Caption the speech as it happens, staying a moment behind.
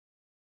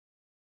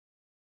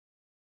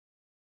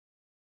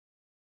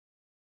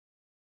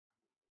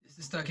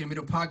The Stuck in the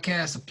Middle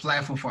podcast, a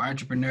platform for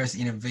entrepreneurs,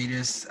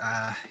 innovators,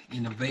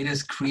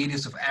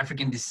 creators of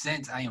African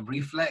descent. I am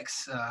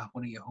Reflex,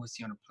 one of your hosts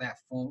here on the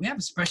platform. We have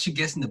a special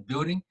guest in the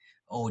building,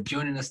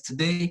 joining us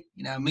today.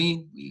 You know what I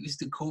mean? We used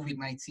to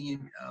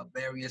COVID-19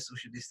 barriers,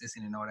 social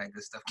distancing, and all that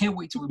good stuff. Can't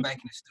wait till we're back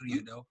in the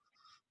studio, though.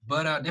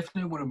 But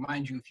definitely want to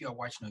remind you, if you are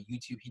watching on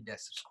YouTube, hit that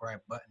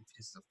subscribe button. If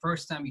this is the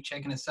first time you're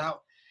checking us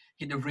out,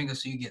 hit the ringer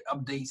so you get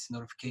updates,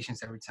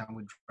 notifications every time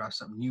we drop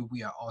something new.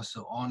 We are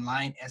also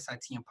online,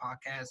 SITM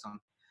Podcast on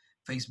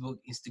Facebook,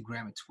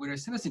 Instagram, and Twitter.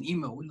 Send us an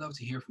email. We'd love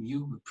to hear from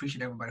you. We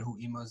appreciate everybody who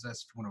emails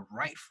us. If you want to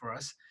write for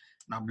us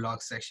in our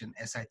blog section,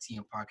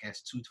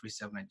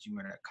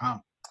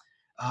 sitmpodcast237@gmail.com.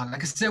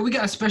 Like I said, we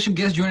got a special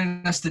guest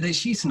joining us today.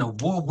 She's an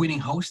award-winning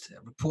host, a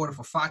reporter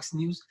for Fox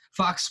News,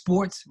 Fox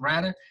Sports,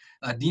 rather,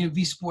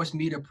 DMV Sports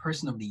Media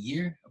Person of the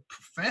Year, a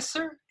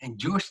professor and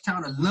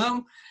Georgetown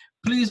alum.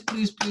 Please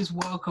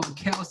welcome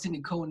Kelsey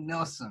Nicole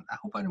Nelson. I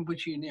hope I didn't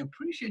butcher your name.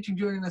 Appreciate you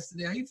joining us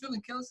today. How you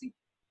feeling, Kelsey?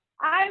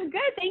 I'm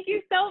good. Thank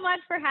you so much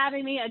for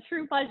having me. A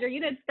true pleasure.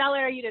 You did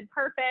stellar. You did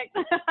perfect.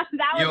 That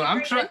was a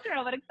great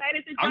intro, but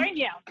excited to join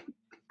you.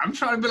 I'm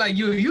trying to be like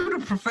you. You're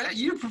the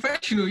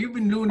professional. You've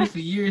been doing this for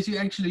years. You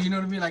actually, you know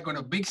what I mean, like on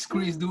a big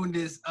screen doing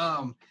this.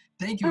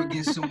 Thank you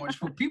again so much.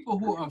 For people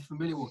who are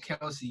unfamiliar with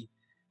Kelsey,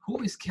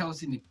 who is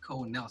Kelsey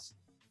Nicole Nelson?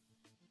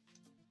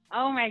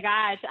 Oh my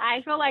gosh.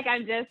 I feel like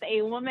I'm just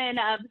a woman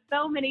of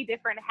so many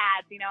different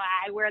hats. You know,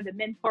 I wear the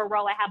mentor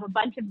role. I have a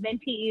bunch of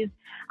mentees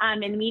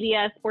in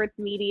media, sports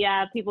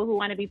media, people who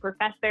want to be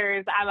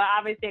professors. I'm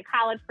obviously a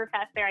college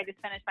professor. I just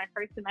finished my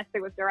first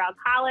semester with Doral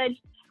College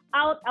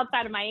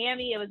outside of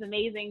Miami. It was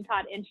amazing.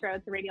 Taught intro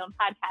to radio and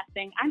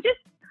podcasting. I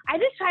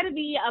just try to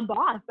be a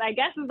boss, I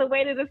guess is the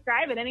way to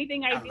describe it.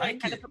 Anything I do, I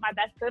try to put my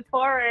best foot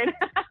forward.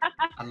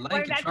 I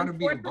like it. Try to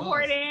be a boss.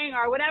 Reporting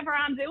or whatever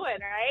I'm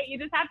doing, right? You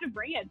just have to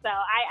bring it. So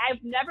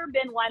I've never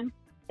been one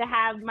to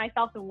have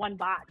myself in one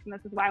box. And this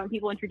is why when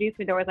people introduce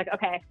me, they're always like,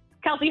 okay,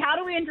 Kelsey, how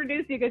do we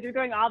introduce you? Because you're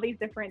doing all these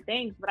different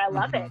things. But I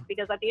love it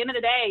because at the end of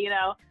the day, you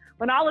know,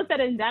 when all is said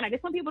and done, I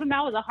just want people to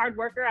know I was a hard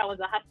worker, I was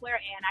a hustler,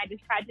 and I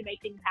just tried to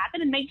make things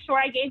happen and make sure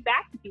I gave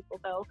back to people.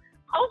 So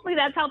hopefully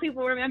that's how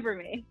people remember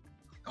me.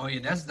 Oh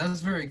yeah,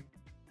 that's very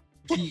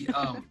key.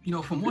 You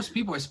know, for most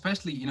people,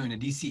 especially, you know, in the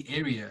DC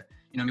area,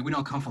 you know, I mean, we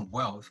don't come from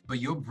wealth, but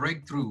your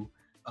breakthrough,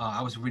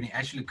 I was reading,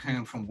 actually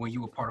came from when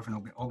you were part of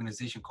an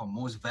organization called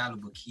Most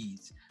Valuable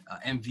Kids,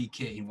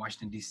 MVK in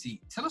Washington,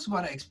 DC. Tell us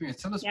about that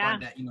experience. Tell us about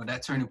that, you know,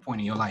 that turning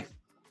point in your life.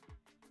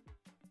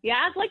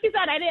 Yeah, like you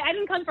said, I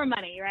didn't come from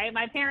money, right?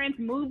 My parents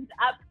moved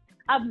up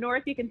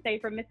north, you can say,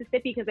 from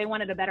Mississippi because they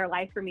wanted a better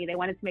life for me. They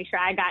wanted to make sure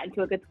I got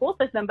into a good school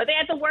system, but they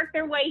had to work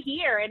their way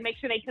here and make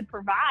sure they could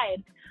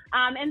provide.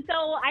 And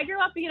so I grew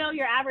up, you know,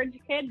 your average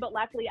kid, but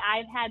luckily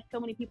I've had so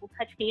many people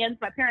touch hands.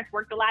 My parents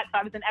worked a lot, so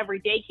I was in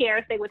every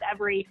daycare, stayed with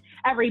every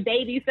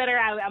babysitter.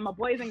 I'm a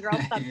Boys and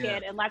Girls Club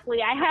kid, and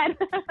luckily I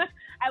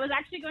was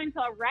actually going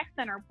to a rec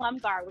center,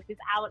 Plumgar, which is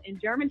out in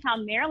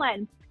Germantown,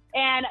 Maryland.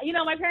 And, you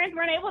know, my parents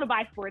weren't able to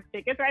buy sports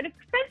tickets, right? It's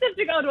expensive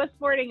to go to a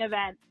sporting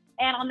event.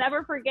 And I'll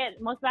never forget,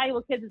 Most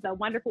Valuable Kids is a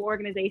wonderful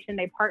organization.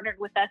 They partnered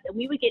with us, and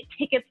we would get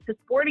tickets to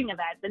sporting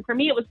events. And for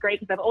me, it was great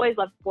because I've always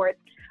loved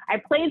sports. I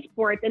played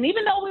sports, and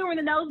even though we were in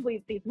the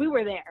nosebleed seats, we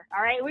were there,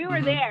 all right? We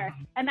were there,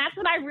 and that's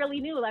what I really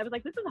knew. I was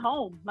like, this is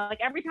home. Like,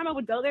 every time I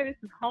would go there,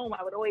 this is home.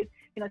 I would always,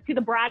 you know, see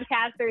the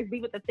broadcasters,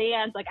 be with the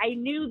fans. Like, I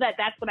knew that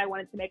that's what I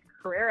wanted to make a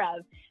career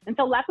of. And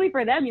so luckily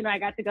for them, you know, I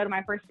got to go to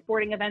my first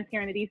sporting events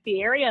here in the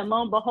D.C. area, and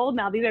lo and behold,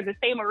 now these are the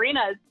same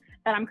arenas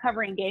that I'm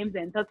covering games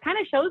in. So it kind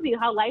of shows you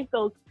how life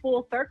goes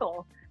full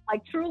circle.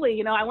 Like, truly,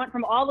 you know, I went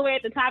from all the way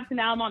at the top to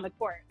now I'm on the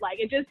court. Like,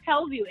 it just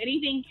tells you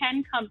anything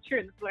can come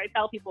true. This is what I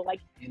tell people.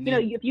 Like, you know,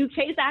 if you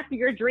chase after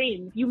your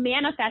dreams, you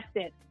manifest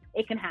it,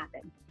 it can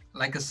happen.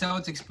 Like a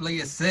Celtics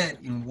player said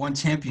in one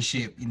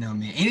championship, you know what I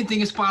mean?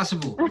 Anything is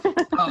possible.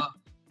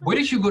 Where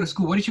did you go to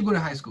school? Where did you go to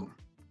high school?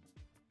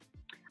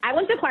 I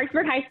went to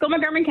Clarksburg High School,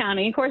 Montgomery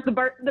County. Of course, the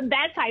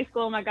best high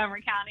school in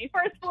Montgomery County.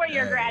 First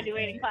four-year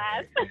graduating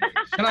class.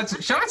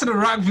 Shout out to the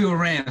Rockville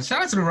Rams.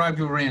 Shout out to the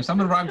Rockville Rams.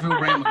 I'm a Rockville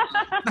Ram.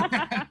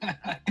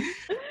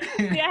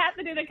 See, I have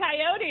to do the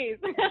Coyotes.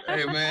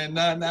 Hey, man,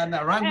 nah.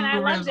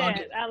 Rockville Rams.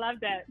 I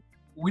loved it.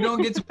 We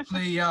don't get to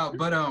play out,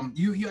 but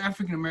you're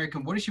African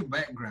American. What is your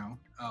background?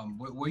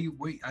 Where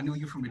I know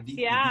you're from the DC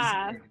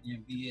area.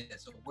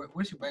 So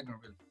where's your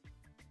background really?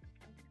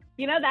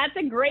 You know, that's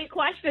a great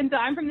question. So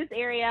I'm from this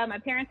area. My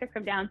parents are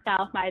from down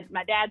south. My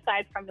dad's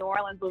side's from New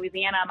Orleans,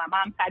 Louisiana. My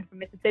mom's side from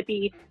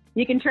Mississippi.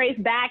 You can trace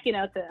back, you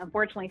know, to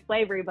unfortunately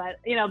slavery. But,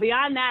 you know,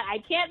 beyond that, I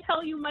can't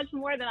tell you much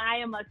more than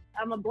I'm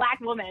a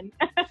black woman.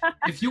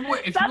 If you were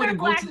to go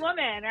black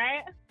woman,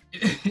 right?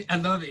 I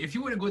love it. If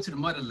you were to go to the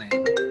motherland,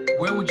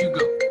 where would you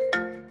go?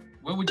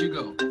 Where would you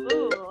go?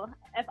 Ooh,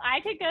 if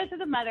I could go to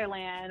the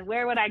motherland,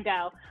 where would I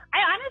go? I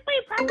honestly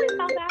probably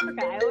South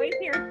Africa. I always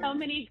hear so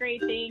many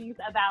great things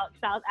about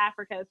South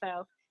Africa,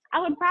 so I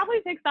would probably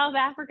pick South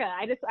Africa.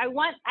 I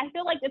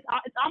feel like it's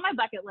on my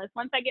bucket list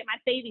once I get my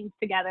savings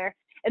together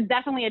it's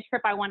definitely a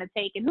trip I want to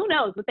take. And who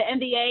knows, with the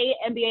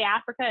NBA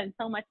Africa, and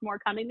so much more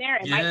coming there,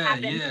 it might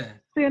happen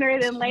sooner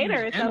than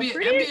later. So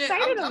pretty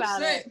excited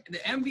about it. The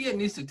NBA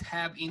needs to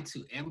tap into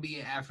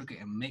NBA Africa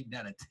and make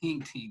that a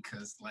team,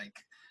 because like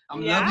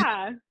I'm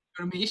loving it.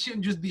 I mean, it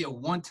shouldn't just be a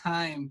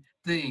one-time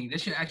thing. They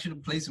should actually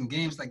play some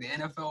games like the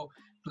NFL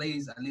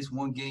plays at least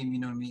one game, you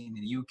know what I mean,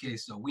 in the UK.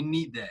 So we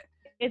need that.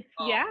 It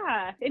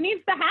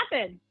needs to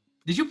happen.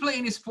 Did you play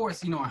any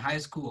sports, in high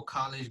school or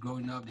college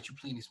growing up? Did you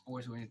play any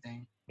sports or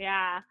anything?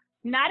 Yeah,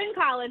 not in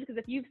college, because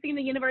if you've seen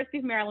the University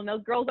of Maryland,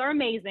 those girls are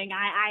amazing.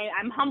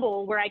 I'm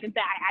humble where I can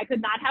say I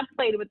could not have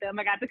played with them.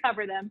 I got to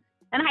cover them.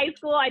 In high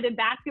school, I did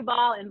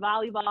basketball and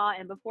volleyball,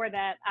 and before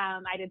that,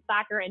 I did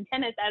soccer and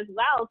tennis as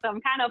well. So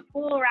I'm kind of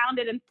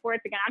full-rounded in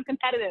sports. Again, I'm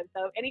competitive,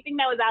 so anything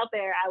that was out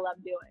there, I love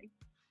doing.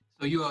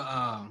 So you're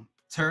a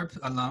Terp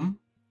alum?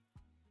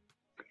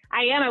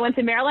 I am. I went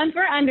to Maryland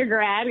for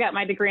undergrad, got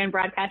my degree in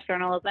broadcast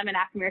journalism and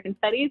African American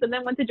studies, and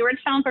then went to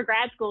Georgetown for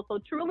grad school. So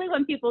truly,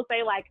 when people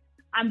say like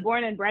I'm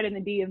born and bred in the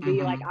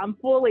DMV, like I'm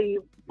fully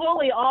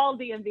all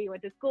DMV.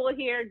 Went to school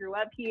here, grew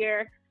up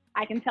here.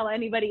 I can tell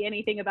anybody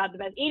anything about the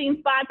best eating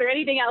spots or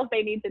anything else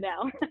they need to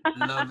know.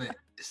 Love it.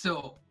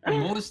 So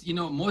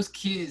most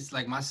kids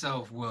like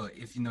myself will,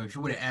 if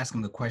you were to ask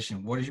them the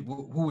question,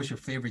 who was your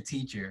favorite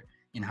teacher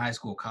in high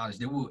school, college,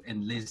 they will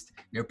enlist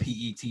their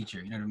PE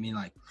teacher. You know what I mean?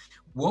 Like,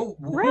 what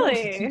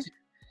really?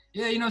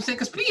 Yeah, you know what I'm saying?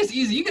 Because PE is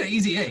easy. You get an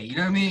easy A. You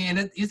know what I mean?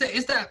 And is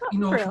that for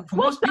well,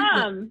 most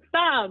some.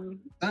 people.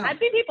 I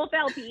see people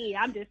fail PE.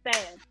 I'm just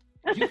saying.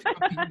 You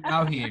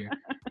out here,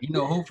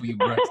 hopefully you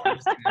bro.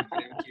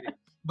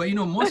 But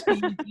most PE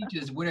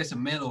teachers, whether it's a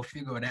male or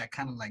female, that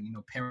kind of like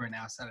parent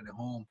outside of the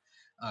home,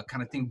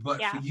 kind of thing.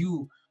 But for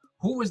you,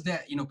 who was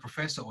that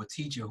professor or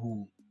teacher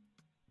who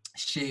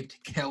shaped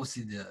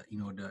Kelsey,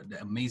 the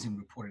amazing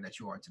reporter that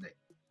you are today?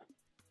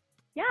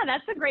 Yeah,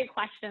 that's a great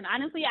question.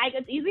 Honestly,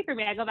 it's easy for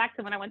me. I go back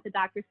to when I went to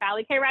Dr.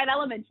 Sally K. Wright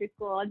Elementary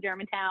School in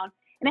Germantown,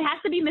 and it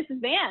has to be Mrs.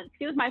 Vance.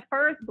 She was my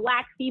first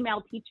Black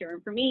female teacher.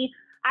 And for me,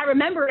 I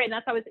remember it, and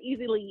that's why I was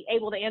easily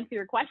able to answer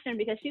your question,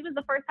 because she was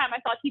the first time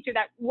I saw a teacher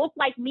that looked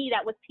like me,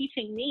 that was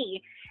teaching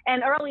me.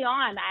 And early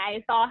on,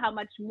 I saw how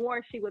much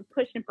more she would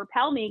push and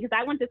propel me, because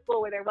I went to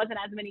school where there wasn't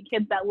as many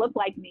kids that looked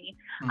like me.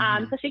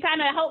 So she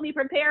kind of helped me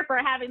prepare for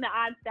having the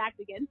odds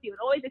stacked against you, and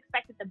always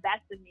expected the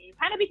best of me.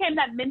 Kind of became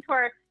that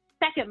mentor,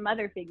 second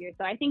mother figure.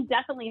 So I think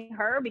definitely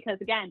her, because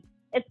again,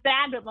 it's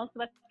sad, but most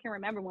of us can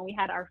remember when we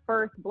had our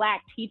first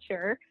Black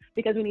teacher,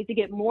 because we need to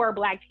get more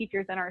Black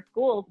teachers in our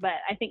schools. But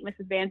I think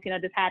Mrs. Vance,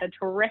 just had a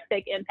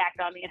terrific impact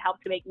on me and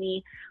helped to make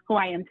me who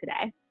I am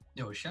today.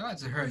 Yo, shout out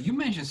to her. You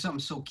mentioned something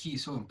so key,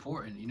 so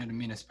important, you know what I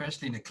mean?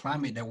 Especially in the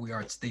climate that we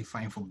are today,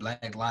 fighting for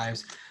Black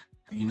lives,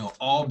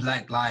 all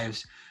Black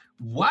lives.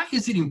 Why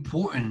is it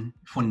important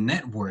for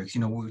networks?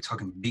 We were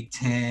talking Big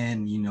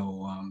Ten,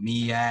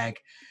 MEAC,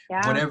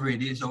 whatever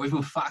it is, or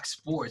even Fox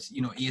Sports,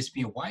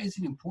 ESPN. Why is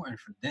it important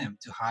for them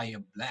to hire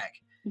Black,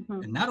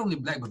 and not only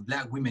Black, but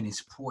Black women in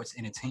sports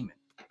entertainment?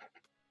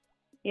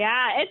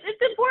 Yeah,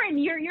 it's important.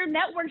 Your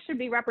network should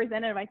be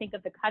representative, I think,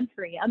 of the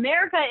country.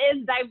 America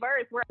is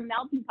diverse. We're a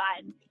melting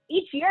pot.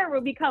 Each year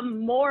we'll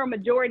become more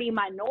majority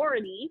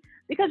minority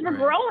because we're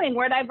growing,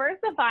 we're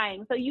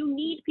diversifying. So you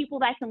need people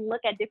that can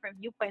look at different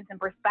viewpoints and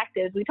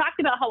perspectives. We talked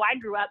about how I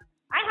grew up.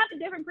 I have a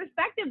different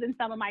perspective than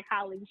some of my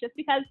colleagues just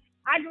because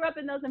I grew up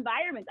in those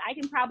environments. I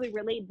can probably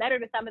relate better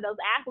to some of those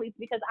athletes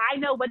because I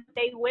know what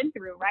they went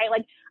through, right?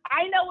 Like,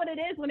 I know what it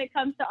is when it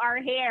comes to our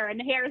hair and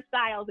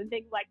hairstyles and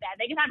things like that.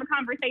 They can have a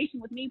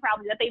conversation with me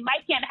probably that they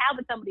can't have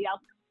with somebody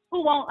else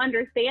who won't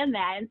understand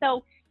that. And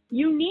so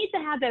you need to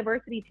have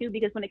diversity too,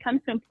 because when it comes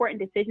to important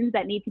decisions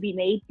that need to be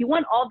made, you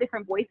want all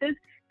different voices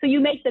so you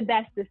make the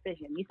best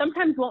decision. You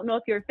sometimes won't know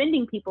if you're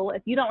offending people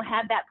if you don't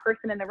have that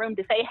person in the room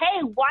to say,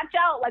 hey, watch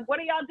out, like, what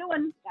are y'all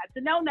doing? That's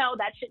a no-no,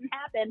 that shouldn't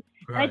happen.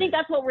 Right. And I think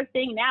that's what we're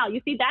seeing now.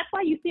 You see, that's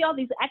why you see all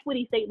these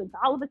equity statements.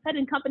 All of a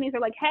sudden companies are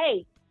like,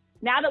 hey,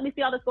 now that we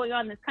see all this going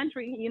on in this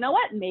country, you know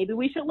what? Maybe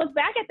we should look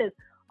back at this.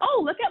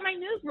 Oh, look at my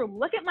newsroom.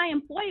 Look at my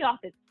employee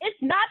office. It's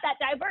not that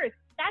diverse.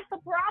 That's the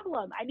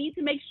problem. I need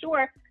to make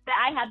sure that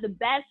I have the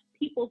best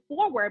people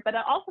forward, but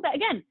also that,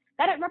 again,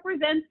 that it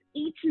represents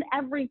each and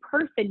every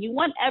person. You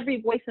want every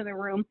voice in the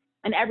room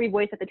and every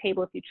voice at the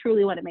table if you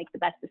truly want to make the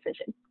best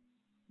decision.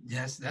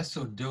 Yes, that's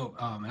so dope.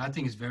 And I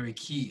think it's very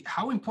key.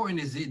 How important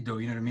is it, though?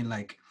 You know what I mean?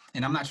 Like,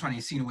 and I'm not trying to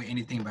insinuate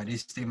anything by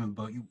this statement,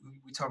 but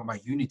we talk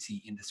about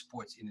unity in the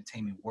sports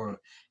entertainment world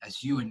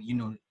as you and,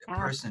 a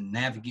person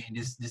navigating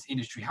this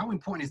industry. How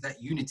important is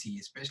that unity,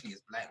 especially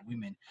as Black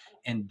women,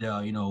 and,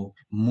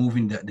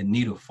 moving the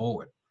needle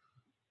forward?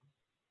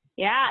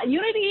 Yeah,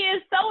 unity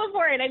is so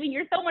important. I mean,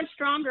 you're so much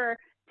stronger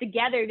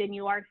together than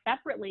you are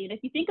separately. And if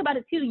you think about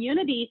it too,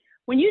 unity,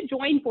 when you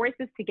join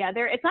forces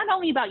together, it's not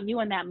only about you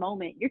in that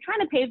moment. You're trying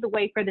to pave the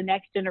way for the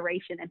next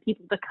generation and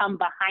people to come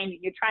behind you.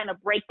 You're trying to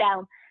break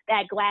down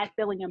that glass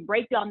ceiling and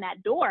break down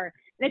that door.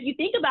 And if you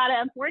think about it,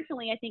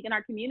 unfortunately, I think in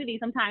our community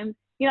sometimes,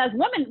 as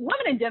women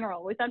in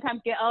general, we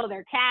sometimes get, oh,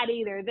 they're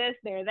catty, they're this,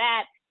 they're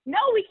that. No,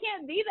 we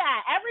can't be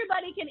that.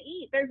 Everybody can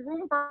eat. There's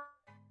room for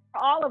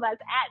all of us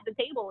at the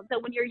table. And so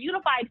when you're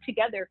unified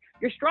together,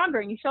 you're stronger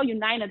and you show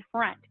united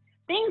front.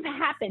 Things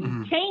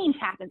happen, change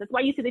happens. That's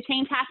why you see the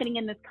change happening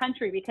in this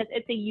country, because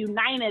it's a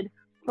united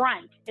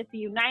front. It's a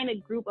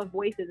united group of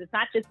voices. It's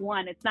not just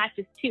one. It's not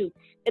just two.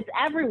 It's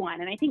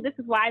everyone. And I think this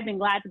is why I've been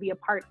glad to be a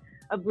part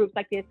of groups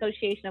like the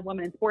Association of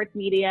Women in Sports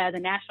Media, the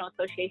National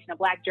Association of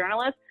Black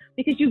Journalists,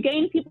 because you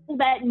gain people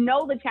that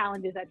know the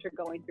challenges that you're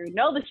going through,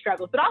 know the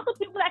struggles, but also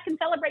people that can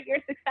celebrate your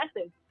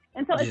successes.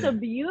 And so it's a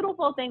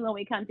beautiful thing when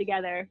we come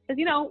together, because,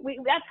 you know,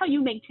 that's how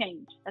you make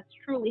change. That's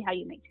truly how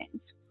you make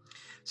change.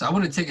 So I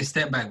want to take a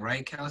step back,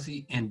 right,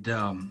 Kelsey? And,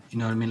 you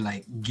know what I mean?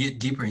 Like, get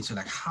deeper into,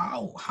 like,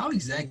 how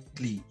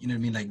exactly, you know what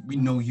I mean? Like, we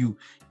know you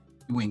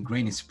were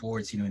ingrained in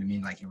sports, you know what I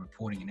mean? Like, in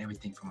reporting and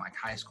everything from, like,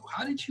 high school.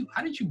 How did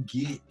you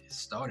get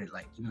started?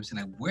 Like, you know what I'm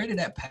saying? Like, where did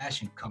that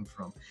passion come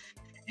from?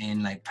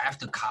 And, like,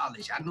 after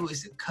college, I know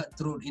it's a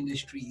cutthroat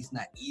industry. It's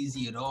not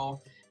easy at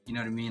all. You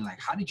know what I mean? Like,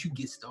 how did you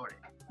get started?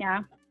 Yeah.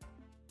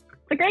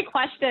 It's a great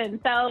question.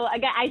 So,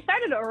 again, I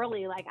started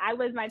early. Like, I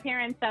was my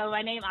parents, so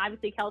my name,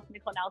 obviously, Kelsey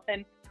Nicole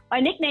Nelson. My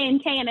nickname,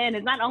 KNN,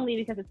 is not only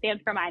because it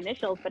stands for my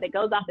initials, but it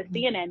goes off of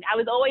CNN. I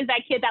was always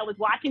that kid that was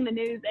watching the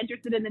news,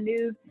 interested in the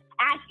news,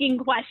 asking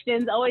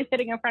questions, always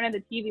sitting in front of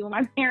the TV when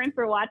my parents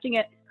were watching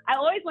it. I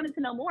always wanted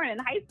to know more. And in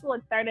high school,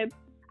 it started,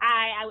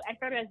 I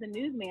started as a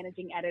news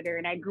managing editor,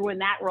 and I grew in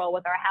that role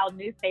with our Howell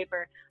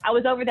newspaper. I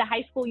was over the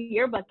high school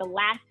yearbook the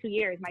last 2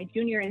 years, my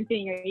junior and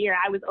senior year.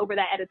 I was over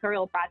that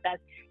editorial process,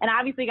 and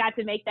obviously got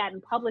to make that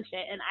and publish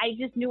it. And I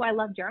just knew I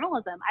loved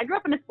journalism. I grew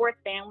up in a sports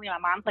family. My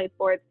mom played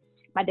sports.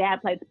 My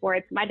dad played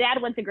sports. My dad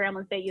went to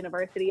Grambling State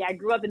University. I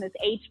grew up in this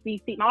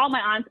HBC. All my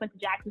aunts went to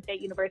Jackson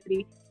State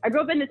University. I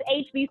grew up in this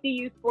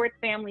HBCU sports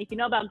family. If you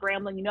know about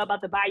Grambling, you know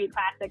about the Bayou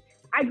Classic.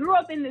 I grew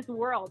up in this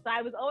world, so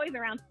I was always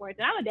around sports.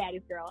 And I'm a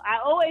daddy's girl. I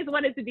always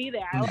wanted to be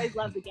there. I always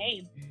loved the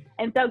game.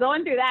 And so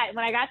going through that,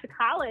 when I got to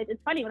college,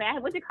 it's funny, when I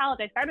went to college,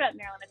 I started at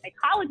Maryland, a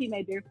psychology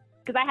major,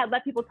 because I had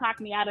let people talk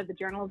me out of the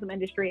journalism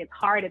industry. It's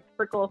hard. It's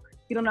fickle.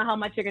 You don't know how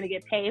much you're going to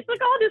get paid. So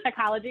like, I'll do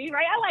psychology,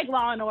 right? I like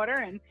Law and Order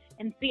and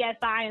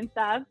CSI and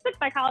stuff. Took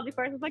psychology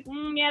first. I was like,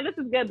 yeah, this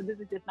is good, but this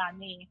is just not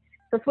me.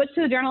 So switched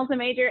to a journalism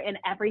major, and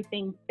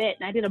everything fit.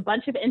 And I did a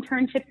bunch of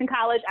internships in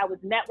college. I was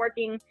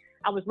networking.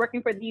 I was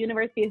working for the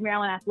University of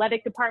Maryland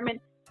Athletic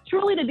Department.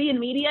 Truly, to be in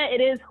media,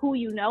 it is who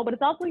you know, but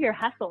it's also your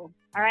hustle.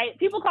 All right.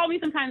 People call me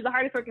sometimes the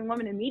hardest working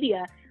woman in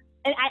media.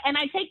 And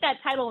I take that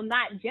title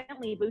not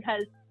gently,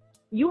 because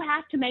you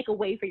have to make a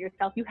way for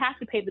yourself. You have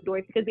to pave the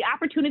doors, because the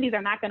opportunities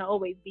are not going to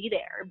always be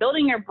there.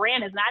 Building your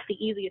brand is not the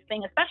easiest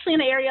thing, especially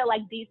in an area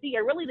like DC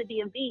or really the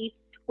DMV,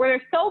 where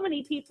there's so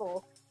many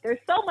people, there's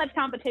so much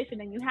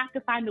competition, and you have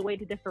to find a way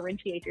to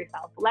differentiate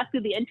yourself. So that's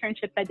through the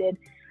internships I did,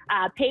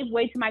 paved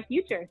way to my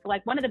future. So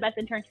like one of the best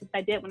internships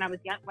I did when I was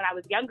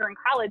younger in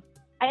college,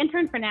 I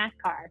interned for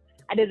NASCAR.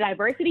 I did a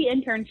diversity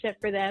internship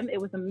for them.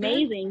 It was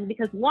amazing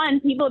because, one,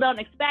 people don't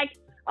expect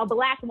a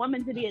Black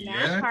woman to be in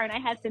NASCAR, and I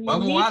had some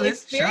unique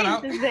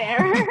experiences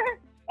there.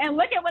 And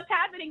look at what's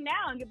happening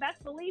now. And you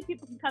best believe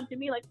people can come to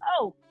me like,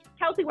 oh,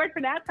 Kelsey worked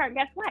for NASCAR, and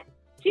guess what?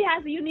 She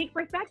has a unique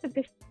perspective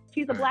because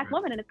she's a Black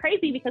woman. And it's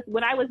crazy because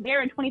when I was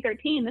there in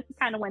 2013, this is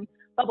kind of when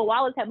Bubba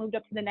Wallace had moved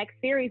up to the next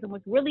series and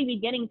was really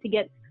beginning to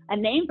get a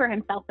name for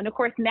himself. And of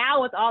course,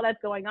 now with all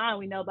that's going on,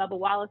 we know Bubba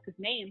Wallace's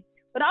name.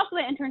 But also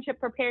the internship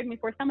prepared me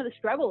for some of the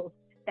struggles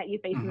that you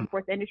face in the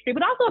sports industry,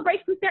 but also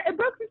it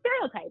broke some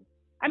stereotypes.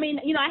 I mean,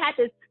 you know, I had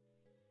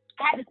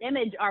this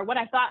image, or what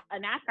I thought a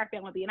NASCAR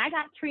fan would be, and I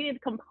got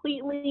treated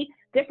completely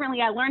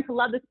differently. I learned to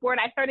love the sport.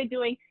 I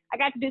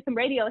got to do some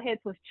radio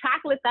hits with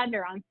Chocolate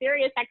Thunder on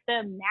Sirius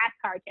XM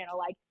NASCAR channel.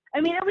 Like,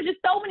 I mean, there was just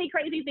so many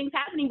crazy things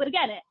happening, but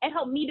again, it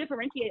helped me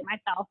differentiate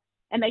myself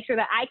and make sure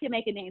that I can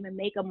make a name and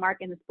make a mark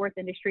in the sports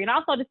industry. And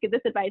also, I'll just give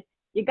this advice.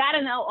 You got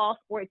to know all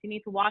sports. You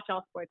need to watch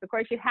all sports. Of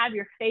course, you have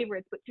your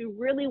favorites, but you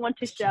really want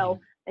to show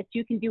that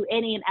you can do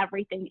any and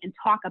everything and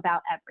talk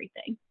about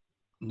everything.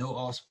 Know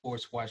all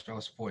sports, watch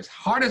all sports.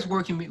 Hardest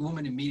working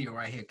woman in media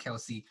right here,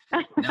 Kelsey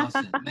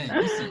Nelson. Man,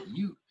 listen,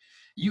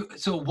 you.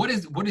 So what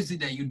is it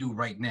that you do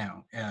right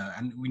now?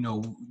 And we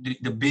know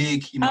the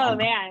big, you know,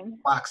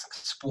 Fox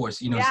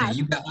Sports. You know, so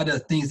you got other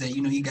things that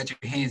you got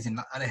your hands in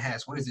other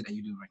hats. What is it that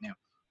you do right now?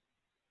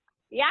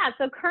 Yeah,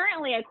 so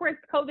currently, of course,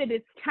 COVID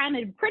has kind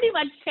of pretty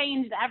much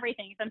changed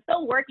everything. So I'm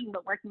still working,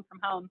 but working from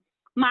home.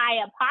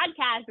 My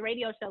podcast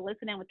radio show,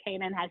 Listening with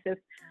Kanan, has just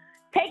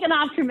taken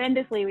off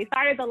tremendously. We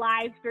started the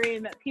live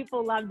stream.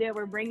 People loved it.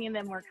 We're bringing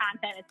them more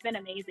content. It's been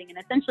amazing. And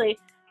essentially,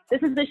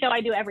 this is the show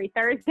I do every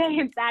Thursday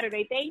and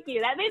Saturday. Thank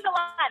you. That means a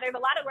lot. There's a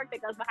lot of work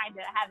that goes behind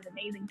it. I have an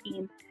amazing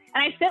team.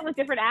 And I sit with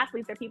different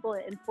athletes or people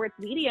in sports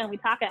media, and we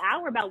talk an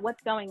hour about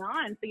what's going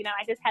on. So, you know,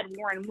 I just had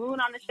Warren Moon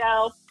on the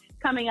show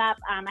coming up.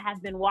 I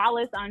have Ben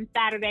Wallace on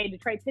Saturday,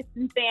 Detroit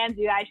Pistons fans.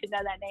 You guys should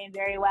know that name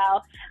very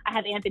well. I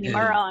have Anthony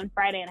Murrow on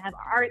Friday, and I have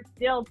Art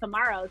Still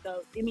tomorrow.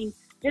 So, I mean,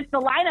 just the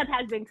lineup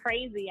has been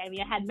crazy. I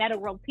mean, I had Meta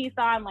World Peace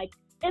on. Like,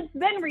 it's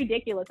been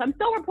ridiculous. I'm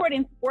still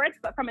reporting sports,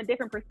 but from a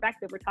different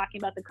perspective. We're talking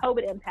about the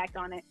COVID impact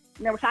on it.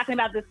 We're talking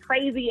about this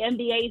crazy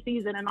NBA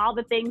season and all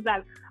the things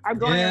that are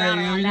going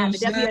around that, the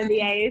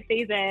WNBA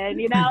season.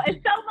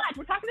 It's so much.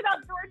 We're talking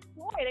about George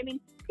Floyd. I mean,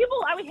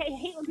 I would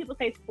hate when people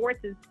say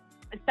sports is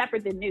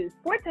separate than news.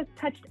 Sports has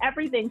touched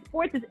everything.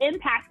 Sports is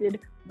impacted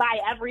by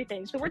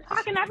everything. So we're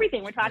talking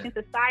everything. We're talking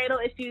societal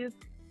issues.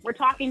 We're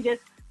talking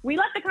we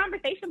let the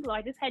conversation flow.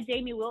 I just had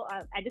Jamie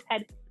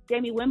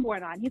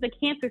Wimborne on. He's a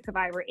cancer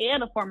survivor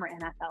and a former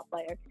NFL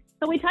player.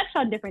 So we touched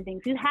on different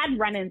things. He's had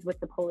run-ins with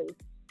the police.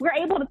 We're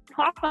able to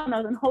talk on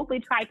those and hopefully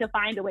try to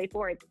find a way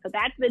forward. So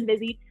that's been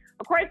busy.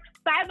 Of course,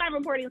 sideline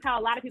reporting is how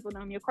a lot of people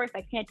know me. Of course,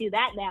 I can't do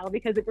that now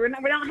because we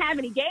don't have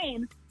any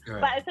games.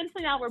 Right. But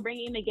essentially now we're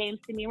bringing the games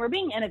to me and we're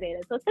being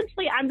innovative. So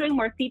essentially I'm doing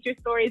more feature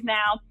stories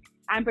now.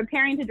 I'm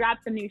preparing to drop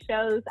some new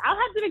shows. I'll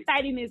have some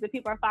exciting news if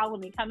people are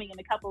following me coming in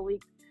a couple of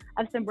weeks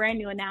of some brand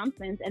new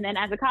announcements. And then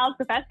as a college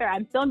professor,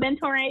 I'm still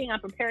mentoring. I'm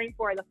preparing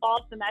for the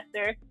fall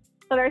semester.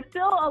 So there's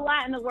still a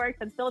lot in the works.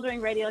 I'm still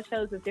doing radio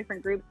shows with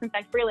different groups. Since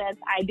I freelance,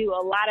 I do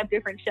a lot of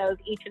different shows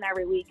each and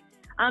every week.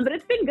 But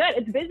it's been good.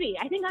 It's busy.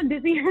 I think I'm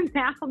busier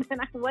now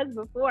than I was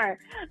before.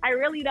 I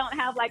really don't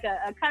have like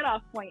a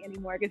cutoff point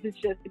anymore because it's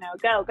just,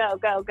 go, go,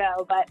 go,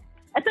 go. But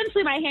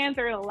essentially my hands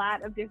are in a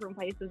lot of different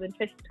places and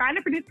just trying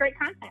to produce great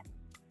content.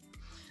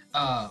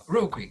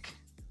 Real quick,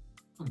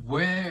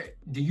 where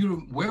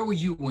were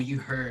you when you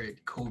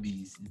heard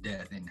Kobe's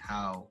death and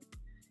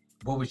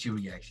what was your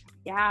reaction?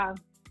 Yeah.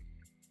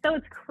 So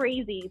it's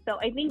crazy. So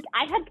I think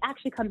I had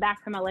actually come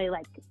back from LA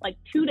like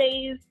 2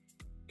 days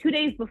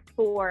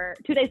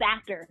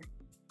after.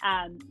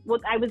 I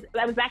was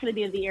back in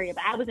the DMV area,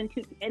 but I was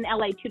in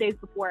LA 2 days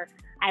before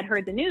I'd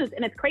heard the news.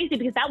 And it's crazy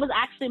because that was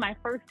actually my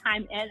first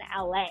time in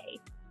LA,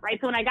 right?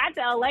 So when I got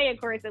to LA,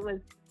 of course, it was,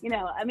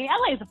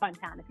 LA is a fun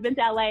town. If you've been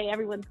to LA,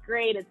 everyone's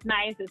great. It's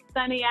nice. It's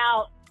sunny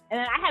out.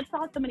 And then I had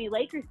saw so many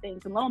Lakers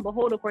things. And lo and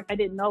behold, of course, I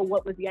didn't know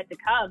what was yet to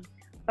come.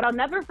 But I'll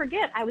never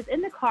forget, I was in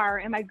the car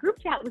and my group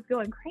chat was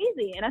going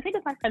crazy. And I think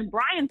it's my friend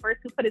Brian first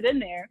who put it in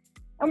there.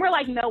 And we're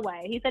like, no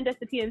way. He sent us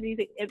the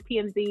TMZ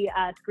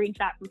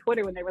screenshot from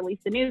Twitter when they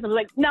released the news. I was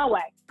like, no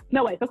way.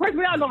 So of course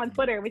we all go on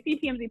Twitter and we see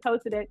TMZ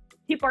posted it.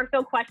 People are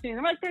still questioning.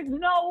 I'm like, there's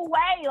no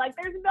way.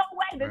 There's no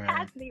way. This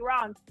has to be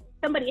wrong.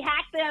 Somebody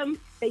hacked them.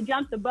 They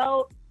jumped the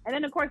boat. And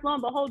then of course, lo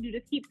and behold, you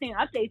just keep seeing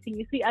updates and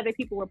you see other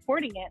people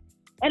reporting it.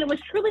 And it was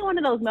truly one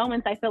of those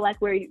moments, I feel like,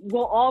 where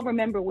we'll all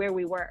remember where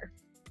we were.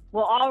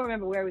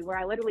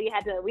 I literally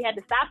we had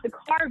to stop the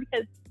car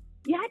because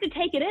you had to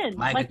take it in.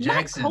 Michael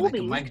Jackson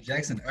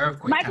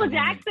earthquake. Michael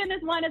Jackson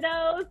is one of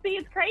those. See,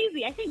 it's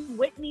crazy. I think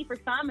Whitney for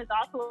some is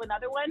also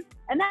another one.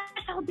 And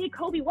that's how big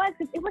Kobe was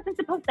because it wasn't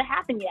supposed to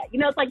happen yet.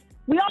 It's like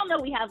we all know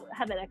we have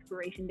an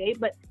expiration date,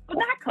 but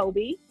not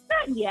Kobe.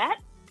 Not yet.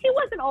 He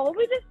wasn't old.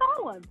 We just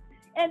saw him.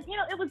 And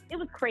it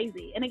was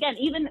crazy. And again,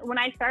 even when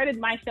I started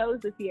my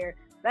shows this year,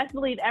 best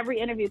believe every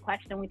interview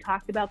question we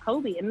talked about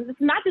Kobe. And it's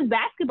not just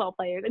basketball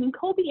players. I mean,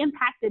 Kobe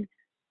impacted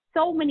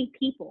so many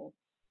people.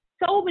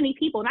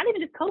 Not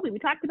even just Kobe. We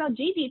talked about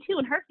Gigi too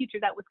and her future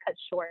that was cut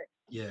short.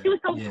 Yeah, she was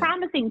so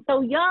promising,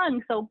 so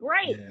young, so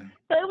bright. Yeah.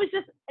 So it was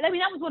just, that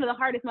was one of the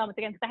hardest moments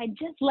again because I had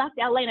just left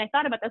LA and I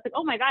thought about that. I was like,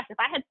 oh my gosh, if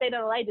I had stayed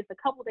in LA just a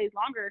couple days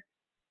longer,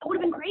 it would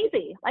have been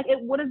crazy.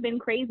 It would have been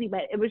crazy,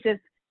 but it was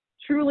just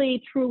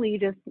truly, truly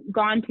just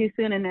gone too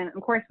soon. And then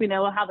of course we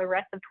know how the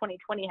rest of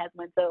 2020 has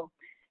went. So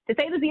to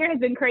say this year has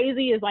been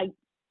crazy is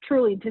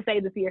truly to say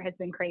this year has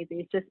been crazy.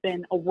 It's just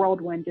been a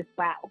whirlwind, just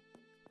wow.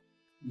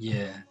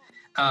 Yeah.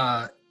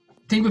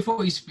 Think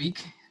before you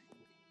speak,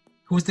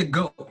 who's the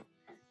GOAT,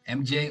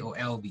 MJ or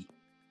LB?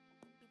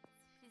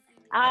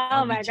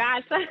 Oh my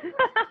gosh.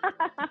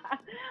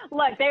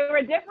 Look, they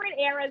were different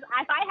eras.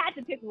 If I had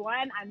to pick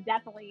one, I'm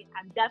definitely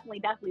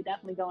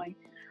going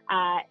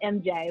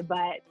MJ.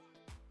 But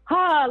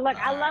look,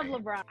 I love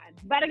LeBron.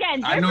 But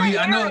again,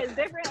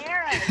 different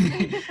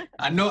eras.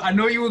 I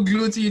know you were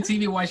glued to your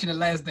TV watching The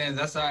Last Dance.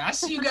 That's all right. I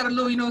see you got a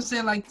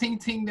little, like ting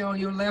ting there on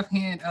your left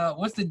hand.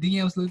 What's the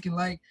DMs looking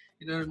like?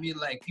 You know what I mean?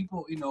 Like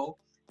people,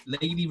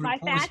 lady my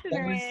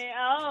reporters.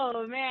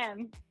 Oh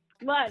man.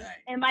 Look,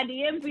 in my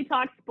DMs we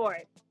talk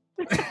sports.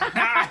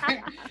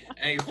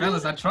 Hey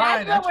fellas, I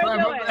tried,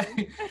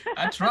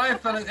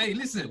 fellas. Hey,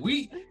 listen,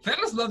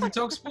 fellas love to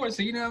talk sports,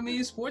 so you know what I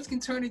mean? Sports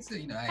can turn into,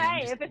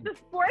 Hey, if it's a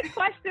sports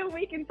question,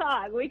 we can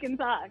talk.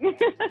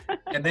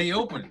 And they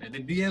open, and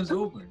the DMs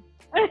open.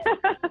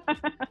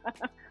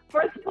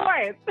 For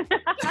sports.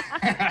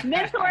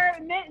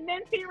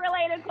 Minty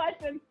related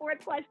questions,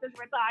 sports questions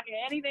we're talking.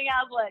 Anything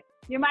else, look,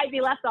 you might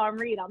be left on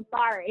read. I'm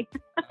sorry.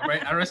 All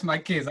right, I rest my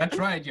case. I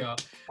tried, y'all.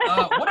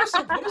 What are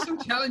some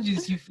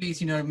challenges you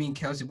face, you know what I mean,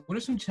 Kelsey? What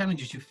are some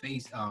challenges you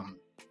face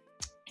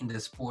in the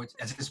sports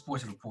as a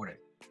sports reporter?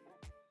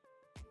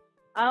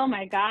 Oh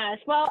my gosh.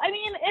 Well, I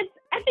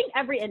think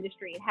every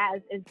industry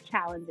has its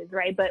challenges,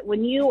 right? But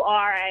when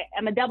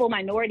I'm a double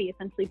minority,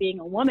 essentially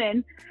being a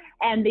woman,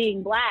 and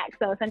being Black.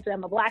 So essentially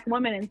I'm a Black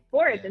woman in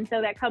sports. And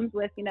so that comes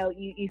with, you know,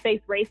 you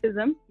face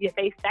racism, you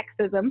face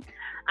sexism.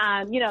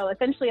 You know,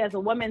 essentially as a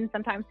woman,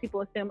 sometimes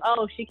people assume,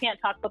 oh, she can't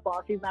talk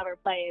football, she's never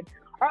played.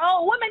 Or,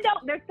 oh, women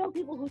don't. There's still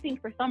people who think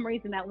for some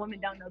reason that women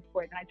don't know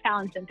sports. And I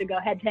challenge them to go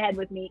head to head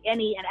with me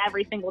any and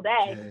every single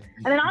day.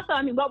 And then also,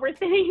 I mean, what we're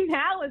seeing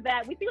now is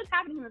that we see what's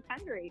happening in this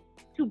country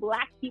to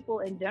Black people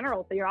in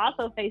general. So you're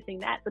also facing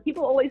that. So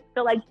people always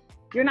feel like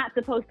you're not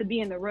supposed to be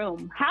in the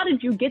room. How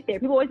did you get there?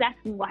 People always ask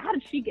me, well, how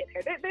did she get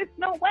there? There's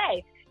no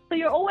way. So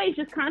you're always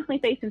just constantly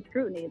facing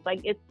scrutiny. It's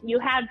like you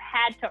have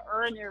had to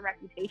earn your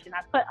reputation.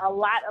 I put a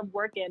lot of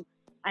work in.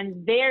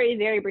 I'm very,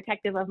 very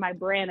protective of my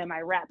brand and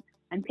my rep.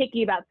 I'm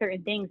picky about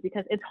certain things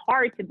because it's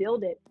hard to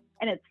build it.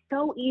 And it's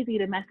so easy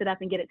to mess it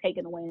up and get it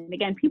taken away. And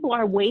again, people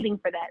are waiting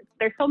for that.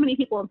 There's so many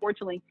people,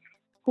 unfortunately,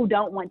 who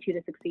don't want you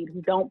to succeed,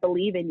 who don't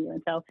believe in you.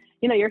 And so,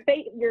 you know, you're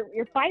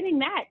fighting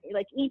that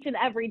like each and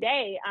every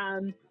day.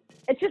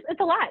 It's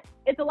a lot.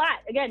 It's a lot.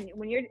 Again,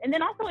 and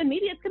then also in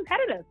media, it's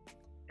competitive.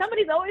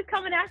 Somebody's always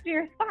coming after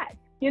your spot.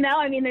 You know,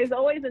 I mean, there's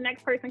always the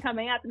next person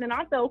coming up. And then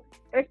also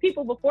there's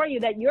people before you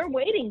that you're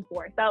waiting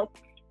for. So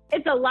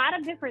it's a lot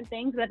of different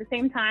things, but at the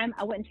same time,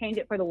 I wouldn't change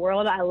it for the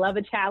world. I love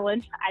a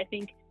challenge. I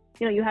think,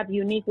 you know, you have a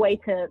unique way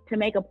to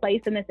make a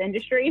place in this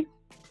industry.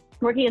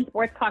 Working in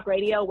sports talk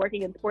radio,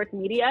 working in sports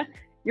media,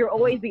 you're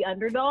always the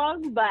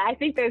underdog, but I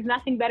think there's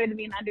nothing better than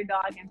being an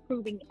underdog and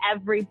proving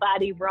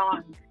everybody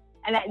wrong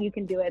and that you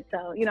can do it.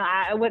 So, you know,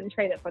 I wouldn't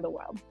trade it for the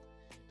world.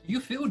 You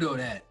feel though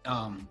that,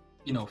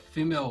 you know,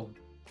 female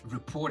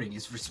reporting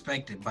is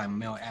respected by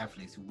male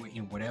athletes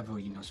in whatever,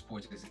 you know,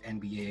 sports,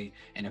 NBA,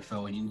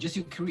 NFL, and in just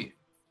your career?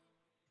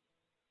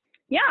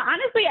 Yeah,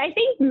 honestly, I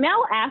think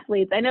male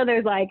athletes, I know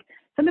there's like,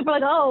 some people are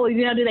like, oh,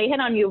 you know, do they hit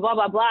on you, blah,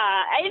 blah, blah.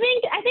 I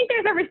think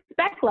there's a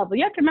respect level.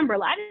 You have to remember, a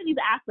lot of these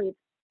athletes,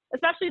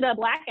 especially the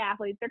Black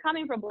athletes, they're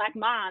coming from Black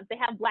moms. They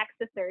have Black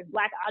sisters,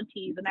 Black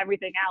aunties, and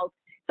everything else.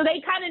 So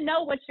they kind of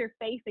know what you're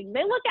facing.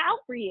 They look out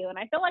for you. And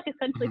I feel like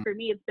essentially for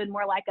me, it's been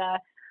more like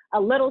a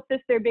little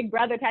sister, big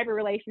brother type of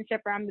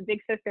relationship, where I'm the big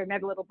sister and they're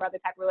the little brother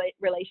type of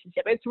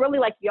relationship. It's really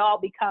like y'all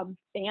become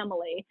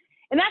family.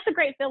 And that's a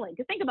great feeling.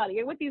 Because think about it,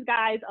 you're with these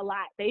guys a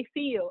lot. They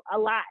see you a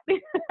lot.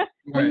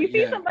 When you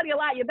see somebody a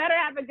lot, you better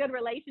have a good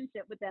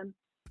relationship with them.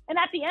 And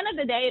at the end of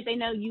the day, if they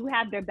know you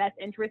have their best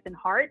interest in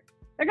heart,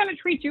 they're going to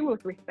treat you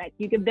with respect.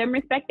 You give them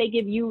respect, they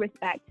give you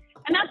respect.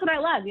 And that's what I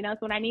love. You know, so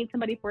when I need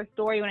somebody for a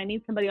story, when I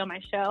need somebody on my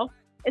show,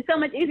 it's so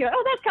much easier.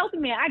 Oh, that's Kelsey,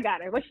 man. I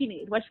got her. What she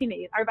need?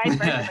 Or vice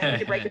versa. If I need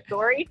to break a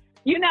story,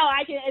 you know,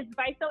 so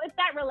it's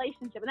that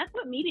relationship. And that's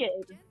what media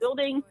is. It's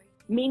building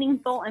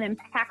meaningful and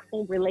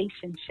impactful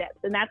relationships.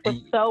 And that's what's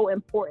so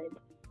important.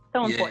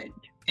 So important.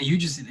 And you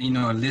just, you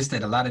know,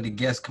 listed a lot of the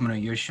guests coming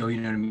on your show,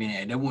 you know what I mean?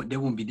 And they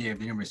won't be there if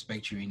they didn't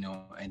respect you, you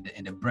know, and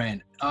the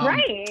brand.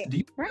 Right. Do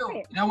you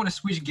feel, and I want to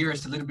switch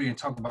gears a little bit and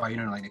talk about, you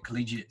know, like the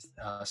collegiate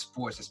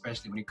sports,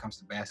 especially when it comes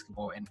to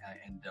basketball and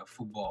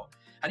football.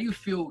 How do you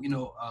feel, you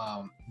know,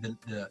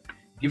 the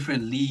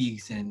different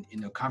leagues and,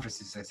 you know,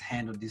 conferences has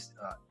handled this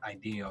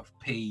idea of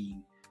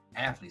paying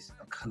athletes,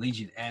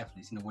 collegiate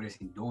athletes, you know, whether it's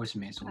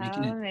endorsements or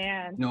making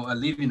it, you know, a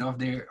living of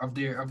their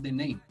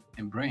name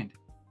and brand?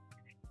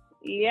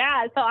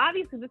 Yeah, so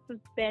obviously this has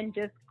been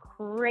just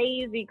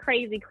crazy.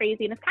 And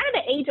it's kind of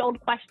the age-old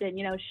question,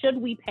 you know, should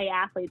we pay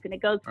athletes? And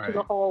it goes to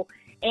the whole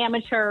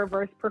amateur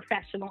versus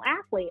professional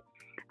athlete.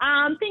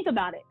 Think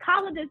about it.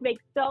 Colleges make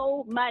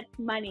so much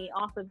money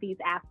off of these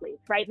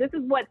athletes, right? This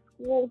is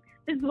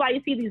why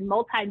you see these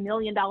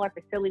multi-million-dollar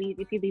facilities.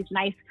 You see these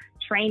nice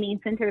training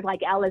centers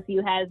like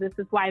LSU has. This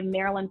is why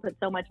Maryland put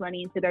so much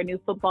money into their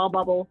new football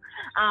bubble.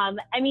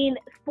 I mean,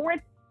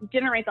 sports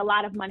generates a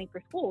lot of money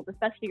for schools,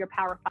 especially your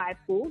Power 5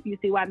 schools. You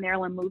see why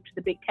Maryland moved to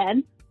the Big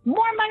Ten.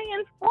 More money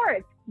in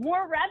sports,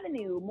 more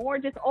revenue, more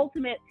just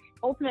ultimate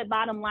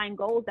bottom line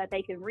goals that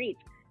they can reach.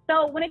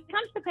 So when it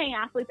comes to paying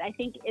athletes, I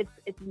think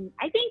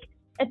I think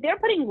if they're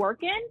putting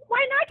work in,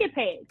 why not get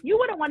paid? You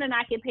wouldn't want to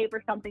not get paid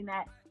for something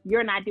that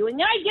you're not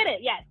doing. And I get it.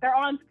 Yes, they're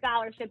on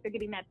scholarship, they're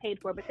getting that paid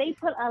for, but they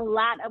put a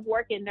lot of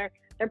work in. They're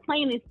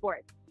playing these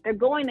sports. They're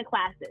going to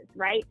classes,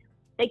 right?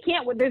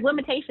 There's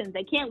limitations.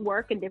 They can't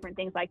work and different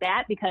things like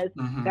that because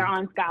they're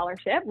on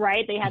scholarship,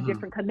 right? They have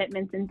different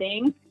commitments and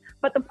things.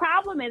 But the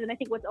problem is, and I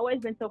think what's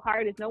always been so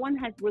hard, is no one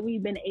has really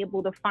been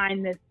able to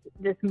find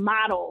this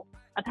model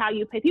of how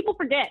you pay. People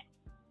forget.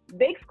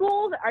 Big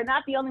schools are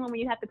not the only one where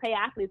you have to pay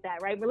athletes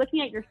at, right? We're looking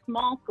at your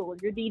small schools,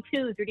 your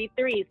D2s, your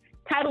D3s,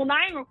 Title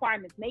IX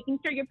requirements, making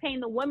sure you're paying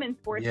the women's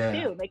sports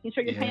too, making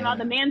sure you're paying all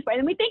the men's sports.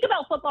 And we think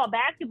about football,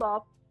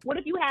 basketball. What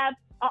if you have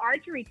an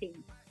archery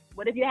team?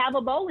 What if you have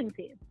a bowling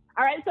team?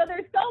 All right, so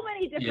there's so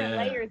many different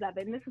layers of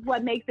it, and this is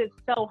what makes it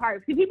so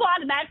hard. See, people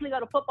automatically go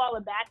to football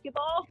and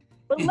basketball,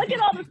 but look at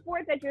all the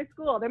sports at your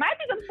school. There might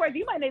be some sports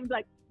you might name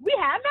like, we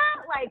have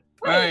that? Like,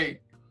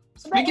 right.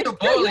 Speaking of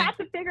bowling, you have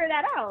to figure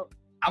that out.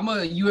 I'm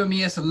a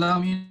UMES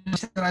alum. You know,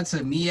 shout out to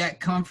MEAC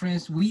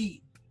conference.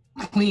 We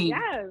clean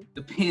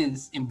the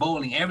pins in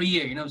bowling every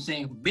year. You know what I'm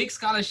saying? Big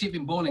scholarship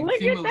in bowling.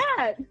 Look at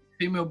that.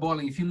 female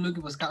bowling. If you're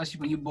looking for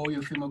scholarship and you bowl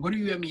your female, go to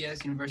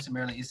UMES, University of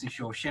Maryland Eastern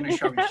Shore. Shannon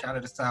Sharp, shout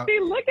out to out. See,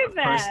 look at First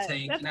that.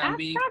 take, That's, you know what I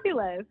mean?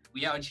 fabulous.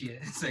 We out here.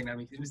 Saying that,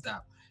 let me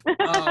stop.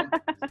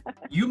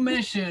 You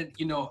mentioned,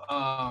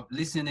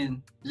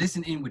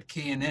 listening with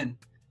KNN.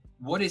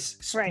 What is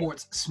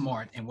Sports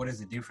Smart and what is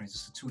the difference?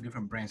 It's two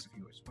different brands of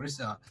yours. What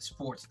is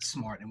Sports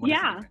Smart and what is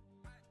the difference?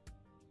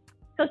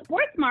 So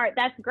Sports Smart,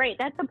 that's great.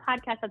 That's a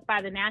podcast that's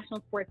by the National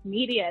Sports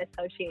Media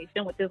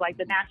Association, which is like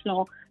the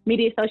National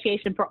Media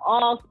Association for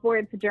all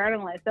sports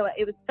journalists. So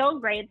it was so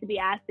great to be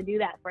asked to do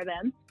that for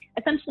them.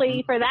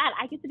 Essentially, for that,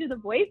 I get to do the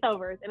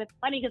voiceovers. And it's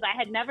funny because I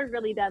had never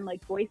really done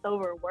like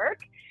voiceover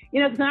work.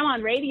 Because when I'm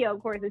on radio,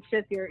 of course, it's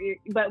just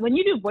but when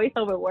you do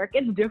voiceover work,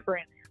 it's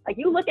different. Like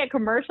you look at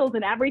commercials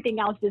and everything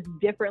else just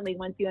differently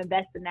once you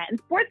invest in that. And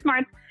Sports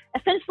Smarts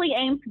essentially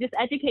aims to just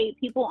educate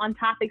people on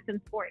topics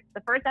in sports.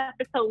 The first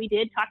episode we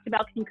did talked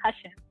about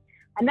concussion.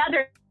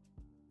 Another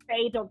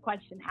age-old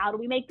question, how do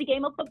we make the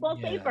game of football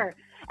safer?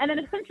 And then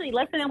essentially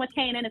listening with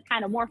KNN is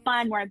kind of more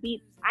fun, more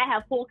upbeat. I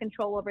have full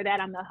control over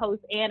that. I'm the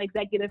host and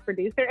executive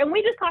producer. And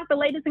we just talk the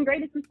latest and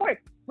greatest in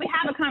sports. We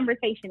have a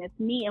conversation. It's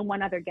me and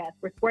one other guest.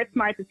 For Sports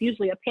Smarts, it's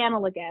usually a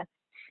panel of guests.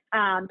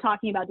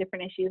 Talking about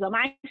different issues. On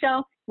my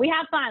show, we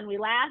have fun, we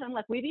laugh, and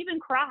look, we've even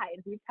cried.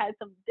 We've had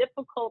some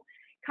difficult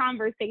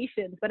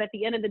conversations, but at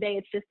the end of the day,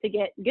 it's just to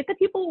get the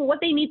people what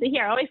they need to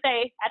hear. I always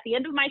say at the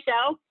end of my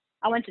show,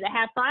 I want you to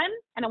have fun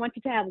and I want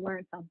you to have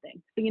learned something.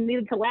 So you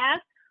needed to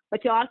laugh,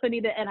 but you also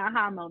need an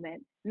aha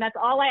moment. And that's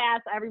all I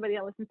ask everybody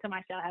that listens to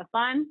my show, have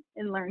fun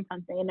and learn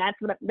something. And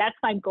that's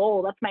my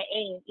goal. That's my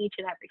aim each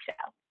and every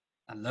show.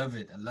 I love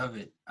it.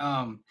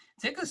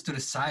 Take us to the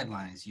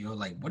sidelines,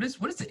 like what is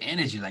the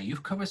energy like?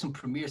 You've covered some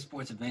premier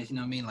sports events, you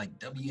know what I mean? Like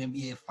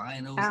WNBA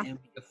finals,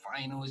 NBA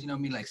finals, you know what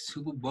I mean? Like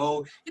Super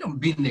Bowl,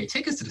 been there.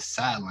 Take us to the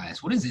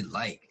sidelines. What is it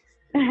like?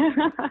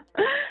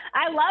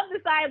 I love the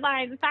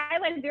sidelines. The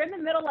sidelines, you're in the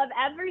middle of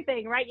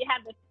everything, right? You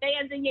have the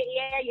fans in your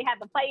ear, you have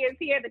the players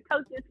here, the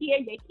coaches here,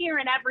 you're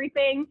hearing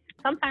everything.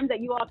 Sometimes that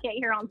you all can't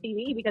hear on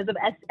TV because of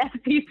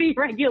FCC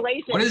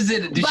regulations. What is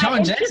it?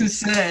 Deshaun Jackson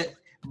said,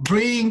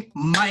 bring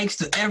mics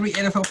to every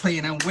NFL player,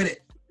 and I'm with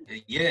it.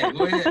 Yeah,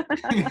 go ahead.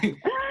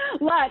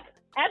 Look,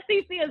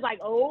 FCC is like,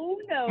 oh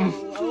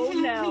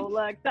no.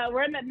 Look, so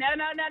we're no.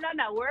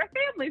 We're a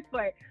family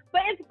sport,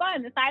 but it's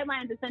fun. The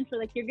sidelines essentially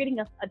like you're getting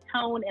a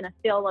tone and a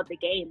feel of the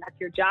game. That's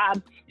your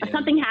job. Yeah. If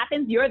something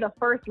happens, you're the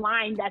first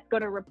line that's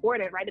going to report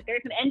it, right? If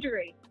there's an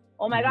injury,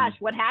 oh my gosh,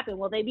 what happened?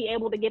 Will they be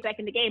able to get back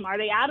in the game? Are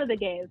they out of the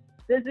game?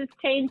 Does this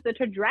change the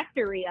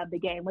trajectory of the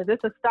game? Was this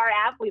a star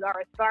athlete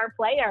or a star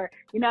player?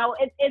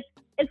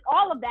 It's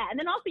all of that. And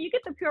then also you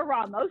get the pure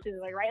raw emotions,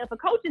 like, right? If a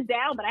coach is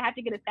down, but I have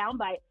to get a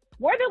soundbite,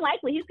 more than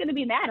likely he's going to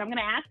be mad. I'm going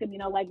to ask him,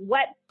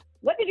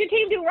 what did your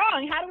team do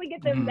wrong? How do we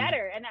get them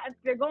better? And as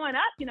they're going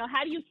up,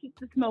 how do you keep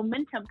this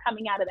momentum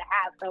coming out of the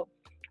half? So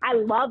I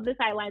love the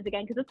sidelines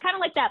again, because it's kind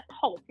of like that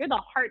pulse. You're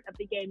the heart of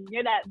the game.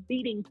 You're that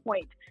beating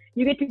point.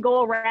 You get to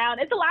go around.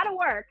 It's a lot of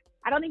work.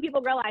 I don't think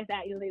people realize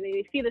that.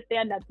 They see the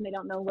stand-ups and they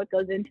don't know what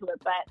goes into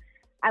it, but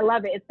I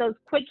love it. It's those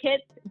quick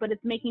hits, but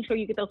it's making sure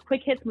you get those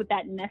quick hits with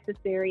that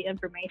necessary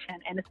information.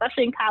 And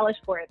especially in college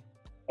sports,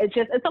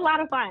 it's a lot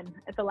of fun.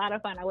 It's a lot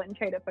of fun. I wouldn't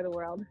trade it for the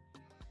world.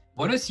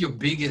 What is your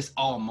biggest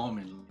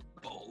moment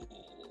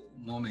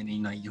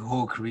in your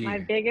whole career? My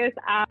biggest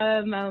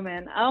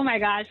moment. Oh my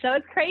gosh. So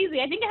it's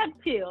crazy. I think I have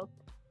two.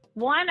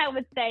 One, I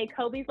would say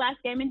Kobe's last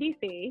game in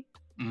DC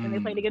when they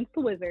played against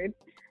the Wizards.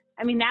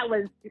 I mean, that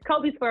was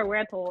Kobe's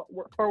farewell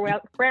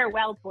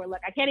tour.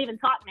 Look, I can't even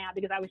talk now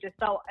because it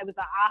was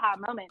an aha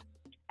moment.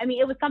 I mean,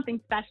 it was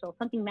something special,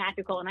 something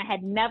magical. And I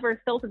had never,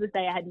 still to this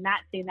day, I had not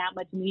seen that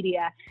much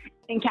media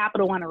in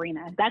Capital One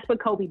Arena. That's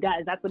what Kobe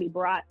does. That's what he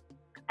brought.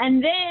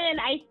 And then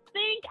I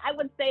think I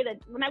would say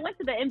that when I went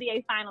to the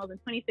NBA Finals in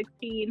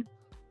 2016,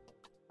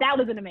 that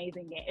was an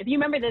amazing game. If you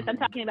remember this, I'm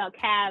talking about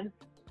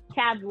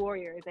Cavs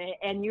Warriors,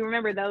 and you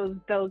remember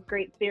those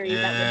great series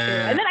that went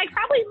through. And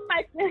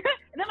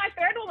then my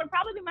third one would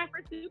probably be my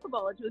first Super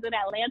Bowl, which was in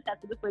Atlanta.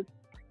 So this was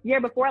year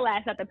before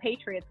last that the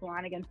Patriots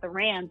won against the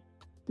Rams.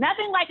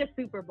 Nothing like a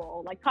Super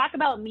Bowl. Like, talk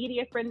about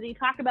media frenzy,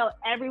 talk about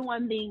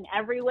everyone being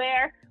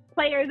everywhere,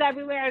 players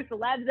everywhere,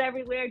 celebs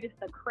everywhere, just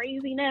the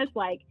craziness.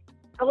 Like,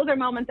 those are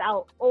moments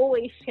I'll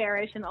always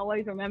cherish and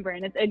always remember.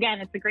 And it's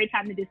a great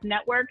time to just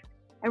network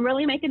and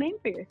really make a name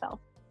for yourself.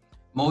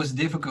 Most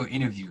difficult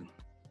interview.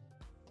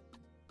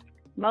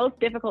 Most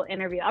difficult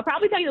interview. I'll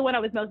probably tell you the one I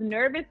was most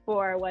nervous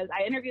for was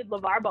I interviewed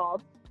LeVar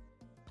Ball.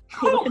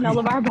 People should know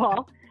LeVar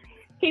Ball.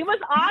 He was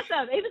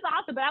awesome. He was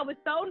awesome, but I was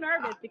so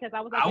nervous because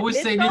I was like, I would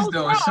say this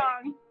though.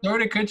 Wrong.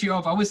 Sorry to cut you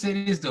off. I would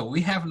say this though.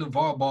 We have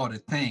LeVar Ball to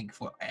thank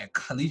for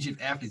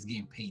collegiate athletes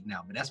getting paid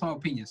now, but that's my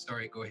opinion.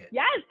 Sorry, go ahead.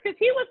 Yes, because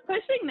he was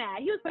pushing that.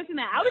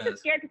 I was just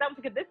scared because I was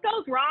like, if this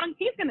goes wrong,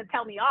 he's going to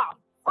tell me off.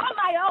 On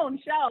my own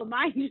show,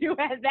 mind you,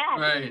 at that.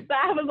 Right. So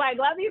I was like,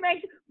 let me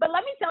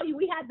tell you,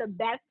 we had the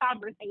best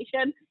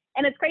conversation.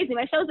 And it's crazy.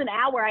 My show's an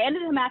hour. I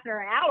ended him after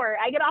an hour.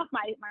 I get off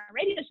my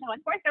radio show, and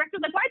sports director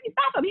was like, why did you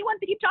stop him? He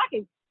wants to keep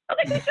talking. I was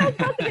like, this show's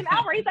supposed to be an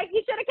hour. He's like,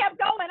 you should have kept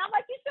going. I'm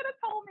like, you should have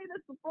told me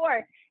this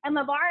before. And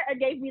LeVar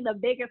gave me the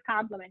biggest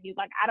compliment. He's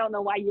like, I don't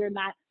know why you're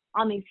not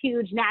on these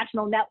huge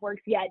national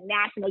networks yet.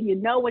 National, you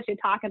know what you're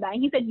talking about.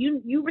 And he said,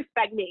 you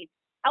respect me.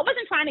 I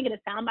wasn't trying to get a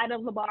soundbite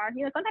of LeVar.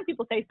 You know, sometimes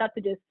people say stuff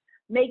to just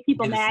make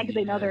people mad because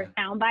they know they're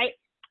a soundbite.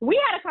 We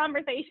had a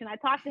conversation. I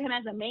talked to him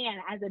as a man,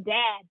 as a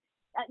dad,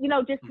 you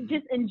know, just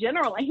in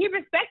general. And he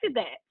respected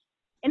that.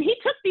 And he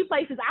took me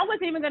places I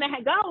wasn't even going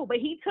to go, but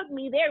he took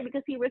me there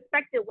because he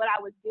respected what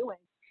I was doing.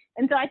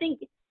 And so I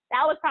think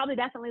that was probably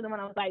definitely the one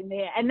I was like,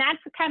 man. And that's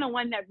the kind of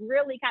one that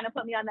really kind of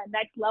put me on that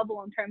next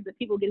level in terms of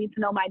people getting to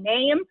know my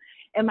name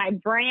and my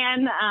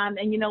brand,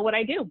 and you know what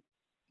I do.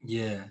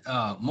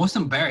 Yeah. Most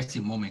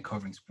embarrassing moment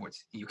covering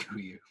sports in your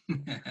career.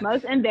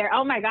 Most embarrassing.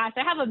 Oh my gosh,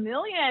 I have a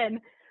million.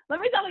 Let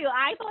me tell you,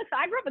 I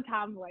grew up a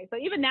tomboy. So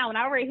even now, when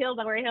I wear heels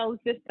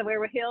just to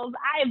wear heels.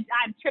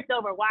 I've tripped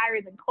over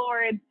wires and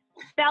cords,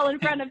 fell in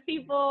front of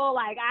people.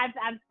 Like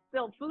I've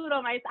spilled food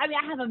on my. I mean,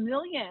 I have a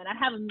million.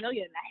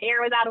 The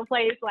hair was out of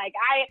place. Like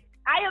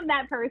I am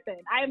that person.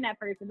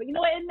 But you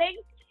know what? It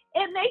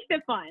makes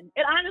it fun.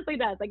 It honestly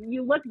does. Like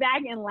you look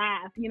back and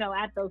laugh, you know,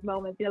 at those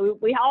moments. You know,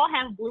 we all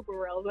have blooper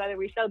reels, whether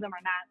we show them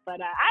or not.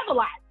 But I have a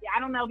lot.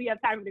 I don't know if you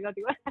have time to go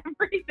through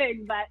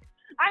everything, but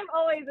I'm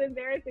always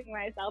embarrassing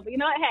myself. But you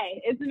know what?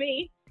 Hey, it's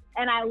me,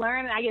 and I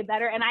learn and I get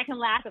better, and I can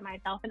laugh at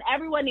myself. And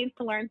everyone needs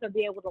to learn to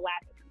be able to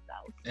laugh at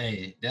themselves.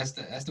 Hey, that's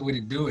the way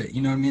to do it.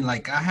 You know what I mean?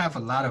 Like I have a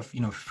lot of, you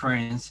know,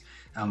 friends.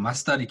 I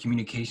studied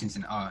communications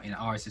and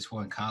arts as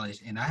well in college,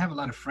 and I have a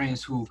lot of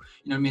friends who,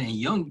 you know what I mean,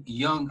 and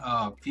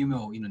young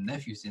female, you know,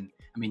 nephews and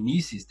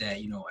nieces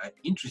that, you know, are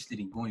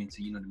interested in going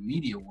into, you know, the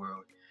media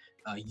world.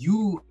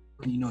 You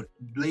know,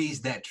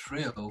 blaze that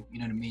trail, you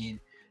know what I mean,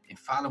 and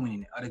following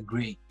in other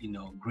great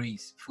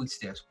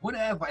footsteps. What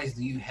advice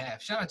do you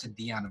have? Shout out to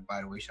Deanna,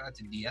 by the way. Shout out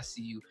to D. I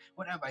see you.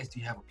 What advice do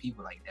you have for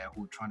people like that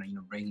who are trying to, you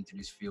know, break into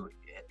this field,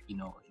 you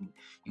know,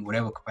 in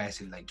whatever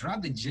capacity? Like,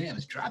 drop the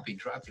gems, drop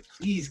it,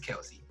 please,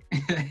 Kelsey.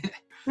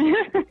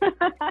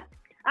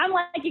 I'm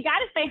like, you got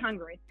to stay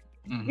hungry.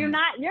 Mm-hmm. You're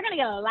going to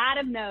get a lot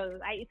of no's.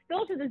 I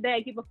still to this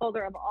day keep a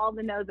folder of all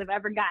the no's I've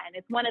ever gotten.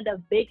 It's one of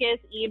the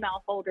biggest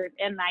email folders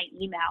in my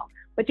email.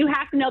 But you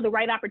have to know the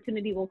right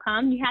opportunity will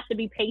come. You have to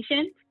be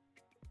patient.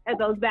 It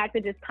goes back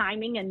to just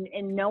timing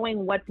and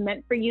knowing what's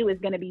meant for you is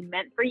going to be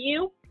meant for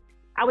you.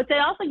 I would say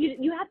also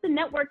you have to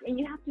network and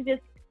you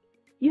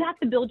have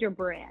to build your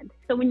brand.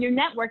 So when you're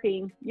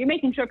networking, you're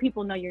making sure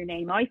people know your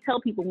name. I always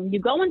tell people when you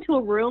go into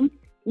a room,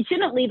 you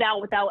shouldn't leave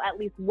out without at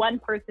least one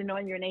person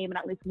knowing your name and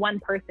at least one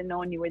person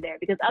knowing you were there.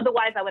 Because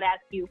otherwise I would ask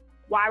you,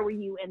 why were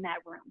you in that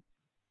room?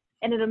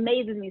 And it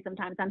amazes me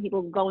sometimes some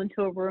people go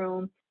into a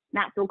room,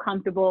 not feel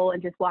comfortable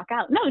and just walk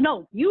out.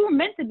 No, you were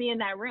meant to be in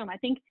that room. I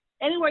think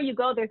anywhere you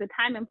go, there's a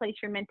time and place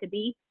you're meant to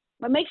be,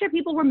 but make sure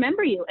people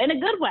remember you in a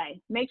good way.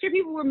 Make sure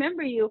people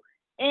remember you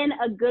in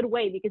a good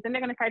way, because then they're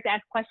going to start to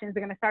ask questions.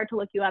 They're going to start to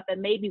look you up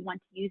and maybe want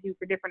to use you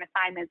for different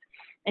assignments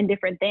and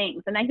different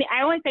things. And I think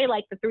I always say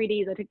like the 3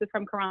 Ds. I took this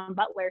from Karan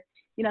Butler,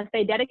 you know,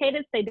 stay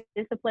dedicated, stay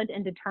disciplined,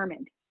 and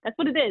determined. That's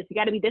what it is. You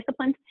got to be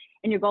disciplined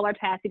in your goal or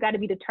task. You got to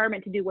be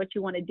determined to do what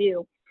you want to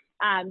do.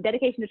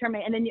 Dedication,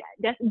 determination, and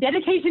then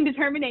dedication,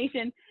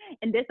 determination,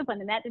 and discipline.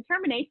 And that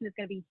determination is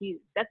going to be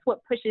huge. That's what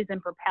pushes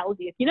and propels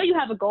you. If you know you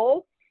have a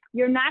goal,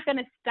 you're not going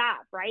to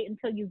stop, right,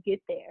 until you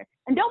get there.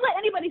 And don't let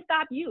anybody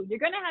stop you. You're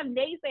going to have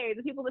naysayers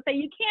and people that say,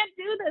 you can't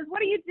do this. What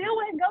are you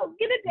doing? Go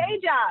get a day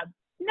job.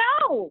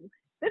 No,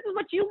 this is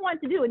what you want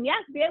to do. And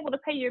yes, be able to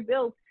pay your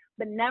bills,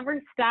 but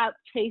never stop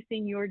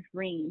chasing your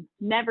dream.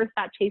 Never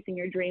stop chasing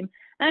your dream.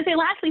 And I say,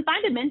 lastly,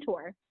 find a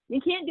mentor. You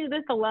can't do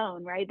this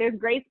alone, right? There's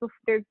greats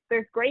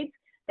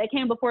that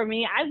came before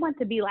me. I want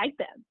to be like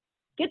them.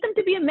 Get them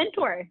to be a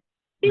mentor.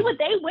 See what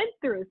they went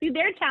through. See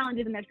their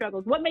challenges and their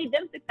struggles. What made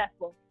them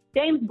successful?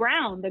 James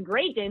Brown, the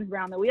great James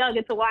Brown that we all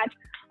get to watch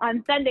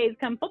on Sundays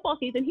come football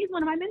season, he's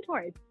one of my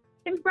mentors.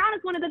 James Brown is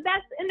one of the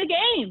best in the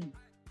game.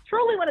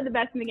 Truly one of the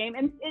best in the game.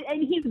 And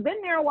he's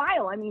been there a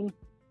while. I mean,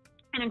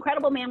 an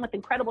incredible man with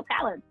incredible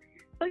talent.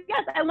 So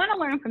yes, I want to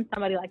learn from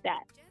somebody like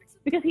that,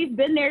 because he's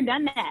been there,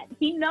 done that.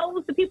 He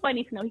knows the people I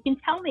need to know. He can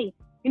tell me,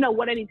 you know,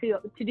 what I need to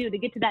do to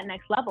get to that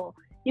next level.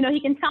 You know, he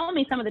can tell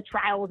me some of the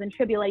trials and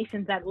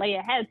tribulations that lay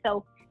ahead.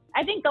 So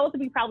I think those would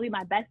be probably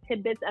my best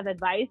tidbits of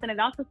advice. And I'd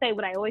also say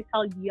what I always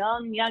tell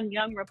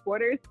young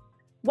reporters,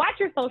 watch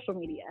your social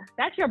media.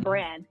 That's your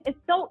brand. It's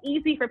so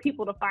easy for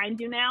people to find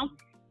you now.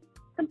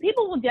 Some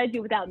people will judge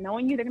you without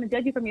knowing you. They're going to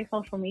judge you from your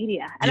social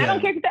media. And I don't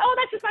care if you say, oh,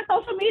 that's just my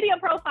social media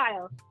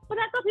profile. Well,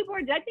 that's how people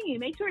are judging you.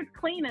 Make sure it's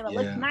clean and it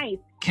looks nice.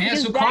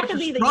 Cancel culture. That could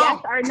be the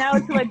yes or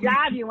no to a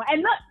job you want.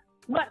 And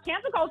look,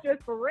 cancel culture is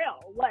for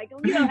real. Like,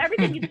 you know,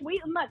 everything you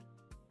tweet, look,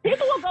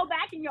 people will go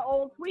back in your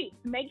old tweets.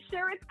 Make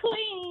sure it's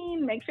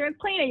clean. Make sure it's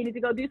clean. And you need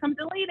to go do some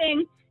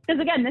deleting. Because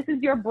again, this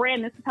is your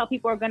brand. This is how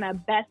people are going to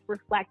best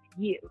reflect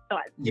you. So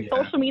your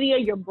social media,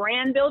 your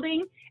brand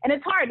building. And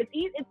it's hard.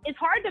 It's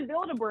hard to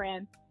build a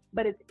brand,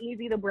 but it's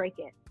easy to break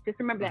it. Just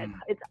remember that.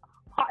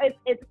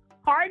 It's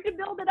hard to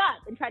build it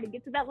up and try to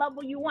get to that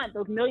level you want,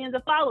 those millions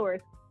of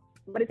followers.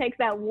 But it takes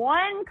that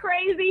one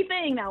crazy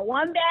thing, that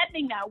one bad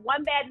thing, that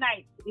one bad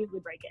night to easily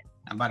break it.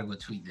 I'm about to go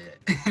tweet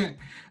that.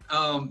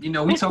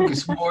 We talking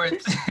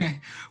sports.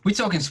 We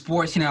talking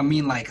sports, you know what I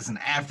mean? Like, as an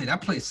athlete, I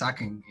played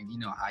soccer in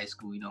high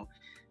school, we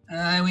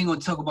ain't gonna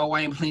talk about why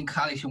I ain't playing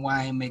college and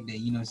why I ain't make the,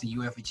 it's the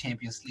UEFA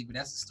Champions League, but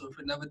that's a story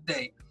for another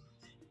day.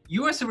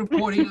 You as a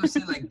reporter,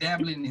 like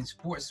dabbling in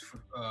sports,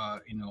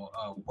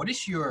 what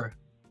is your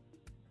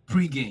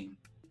pregame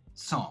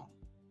song?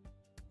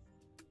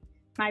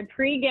 My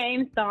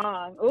pregame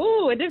song.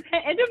 Ooh, it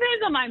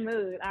depends on my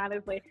mood,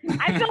 honestly.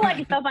 I feel like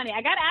it's so funny.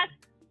 I got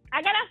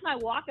asked my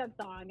walk-up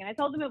song, and I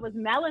told them it was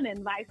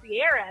Melanin by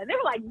Ciara. And they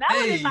were like,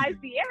 Melanin by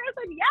Ciara? I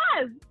said,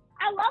 yes,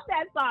 I love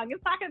that song.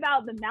 It's talking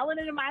about the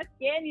melanin in my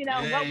skin,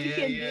 what we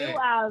can do. It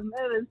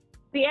was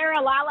Ciara,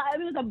 Lala.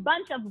 It was a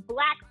bunch of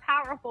Black,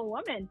 powerful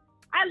women.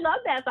 I love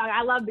that song.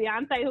 I love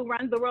Beyonce, Who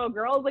Runs the World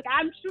Girls. Like,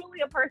 I'm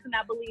truly a person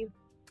that believes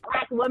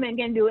Black women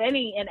can do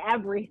any and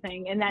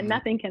everything, and that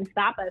nothing can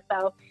stop us.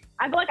 So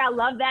I feel like I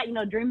love that.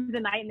 Dreams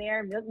and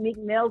Nightmare, Meek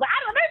Mills. I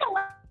don't know. There's a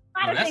lot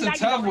of things.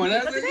 That's a tough one.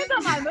 It depends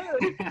on my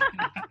mood.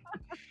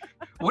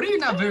 What are you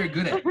not very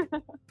good at?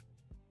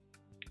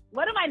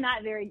 What am I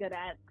not very good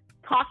at?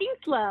 Talking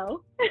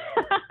slow.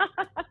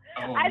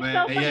 Oh, I'm man.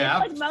 so funny. Yeah,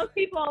 Like most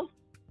people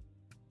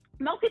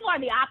are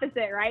the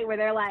opposite, right? Where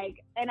they're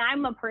like, and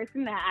I'm a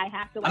person that I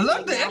have to. Like, I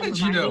love the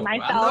energy, though. I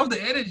love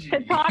the energy.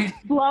 To talk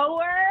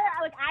slower.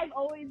 Like, I've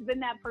always been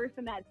that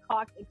person that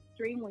talks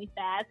extremely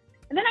fast.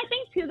 And then I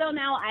think too, though,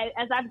 now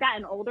as I've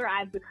gotten older,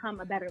 I've become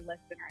a better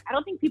listener. I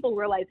don't think people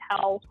realize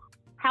how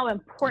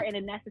important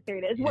and necessary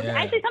it is. Yeah.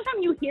 I say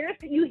sometimes you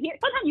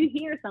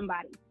hear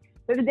somebody.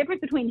 There's a difference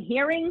between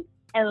hearing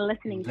and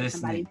listening to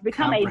somebody. To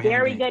become a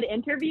very good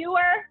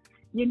interviewer,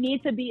 you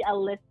need to be a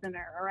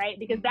listener, all right?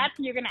 Because that's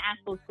when you're going to ask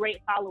those great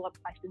follow-up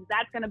questions.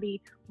 That's going to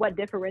be what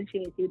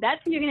differentiates you.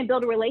 That's when you're going to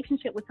build a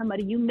relationship with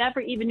somebody you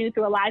never even knew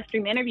through a live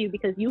stream interview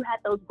because you had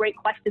those great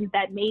questions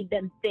that made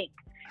them think.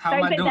 How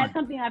am I doing? That's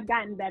something I've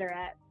gotten better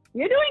at.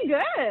 You're doing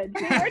good.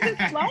 We're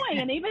just flowing.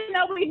 And even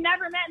though we've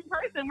never met in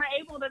person,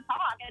 we're able to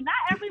talk. And not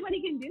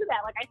everybody can do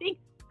that. Like, I think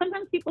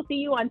sometimes people see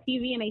you on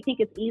TV and they think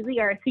it's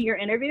easy or see your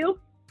interview.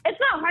 It's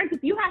not hard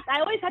because I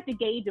always have to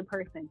gauge a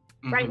person,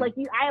 right? Like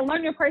I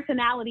learn your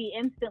personality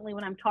instantly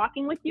when I'm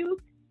talking with you,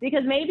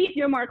 because maybe if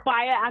you're more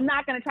quiet, I'm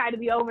not going to try to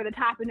be over the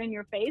top and in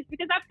your face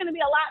because that's going to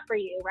be a lot for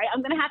you, right?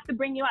 I'm going to have to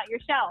bring you out your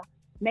shell.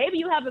 Maybe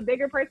you have a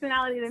bigger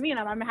personality than me and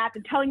I'm going to have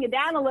to tone you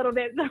down a little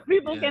bit so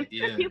people can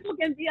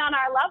be on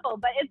our level,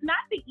 but it's not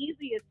the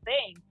easiest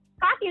thing.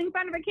 Talking in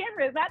front of a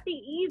camera is not the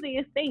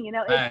easiest thing.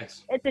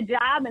 It's a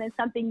job and it's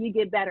something you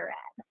get better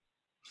at.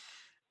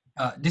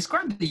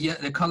 Describe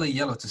the color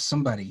yellow to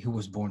somebody who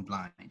was born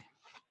blind.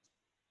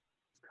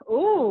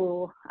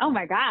 Ooh, oh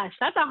my gosh,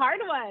 that's a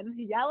hard one.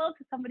 Yellow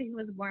to somebody who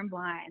was born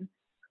blind.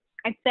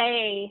 I'd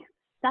say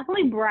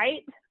definitely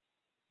bright,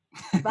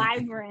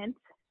 vibrant.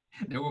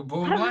 They were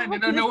born blind. They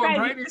don't know what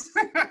bright is.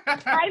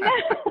 I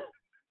know.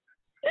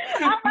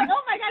 I'm like,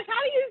 oh my gosh,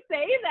 how do you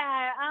say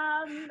that?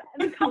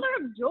 The color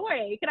of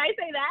joy. Can I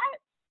say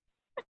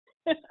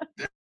that?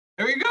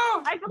 There you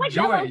go. I feel like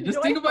joy.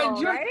 Just think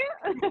about joy. Right?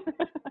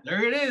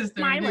 There it is.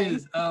 There it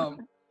is.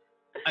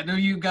 I know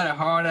you got it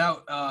hard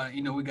out.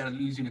 We got to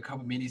lose you in a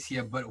couple minutes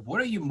here. But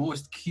what are you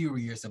most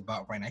curious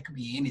about right now? It could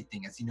be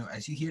anything. As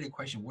you hear the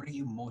question, what are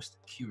you most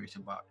curious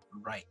about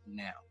right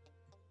now?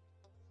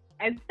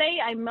 I'd say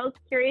I'm most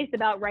curious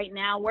about right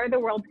now where the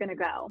world's going to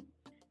go.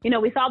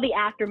 We saw the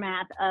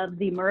aftermath of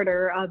the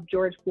murder of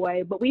George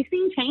Floyd, but we've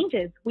seen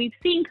changes. We've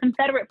seen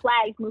Confederate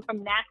flags move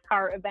from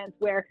NASCAR events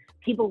where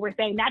people were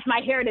saying, that's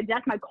my heritage,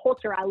 that's my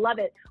culture, I love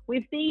it.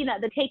 We've seen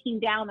the taking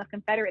down of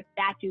Confederate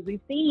statues.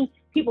 We've seen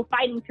people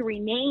fighting to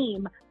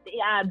rename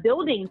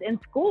buildings and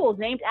schools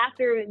named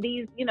after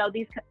these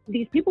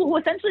people who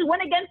essentially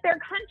went against their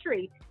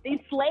country, these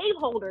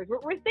slaveholders.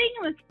 We're seeing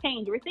this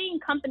change. We're seeing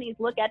companies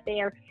look at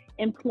their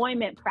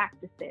employment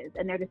practices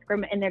and their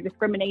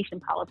discrimination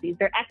policies,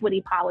 their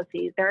equity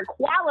policies, their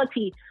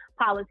equality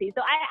policies.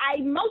 So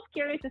I'm most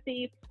curious to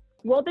see,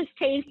 will this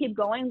change keep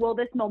going? Will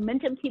this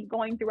momentum keep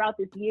going throughout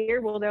this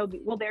year? Will there be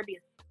a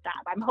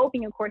stop? I'm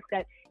hoping, of course,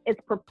 that it's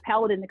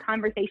propelled and the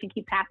conversation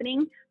keeps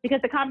happening,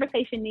 because the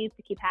conversation needs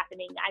to keep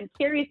happening. I'm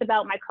curious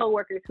about my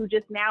coworkers who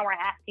just now are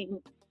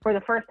asking for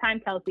the first time,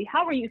 Kelsey,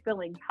 how are you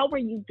feeling? How are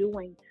you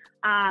doing?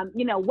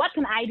 What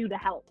can I do to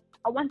help?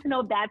 I want to know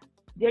if that's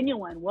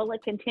genuine. Will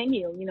it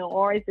continue?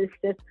 Or is this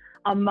just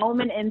a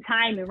moment in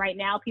time? And right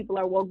now people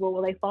are woke,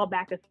 will they fall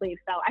back asleep?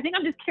 So I think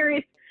I'm just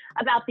curious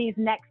about these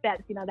next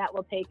steps, that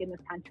we'll take in this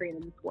country and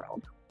in this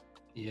world.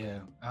 Yeah.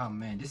 Oh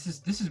man, this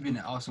has been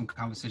an awesome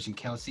conversation,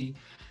 Kelsey.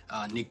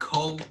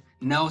 Nicole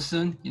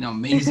Nelson,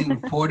 amazing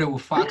reporter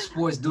with Fox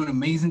Sports, doing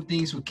amazing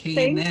things with KNN.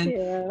 Thank you.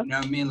 You know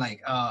what I mean?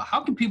 Like,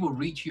 how can people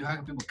reach you? How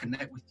can people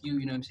connect with you?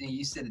 You know what I'm saying?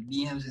 You said the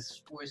DMs is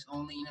sports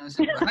only. You know what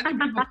I'm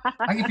saying? But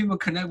how can people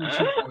connect with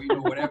you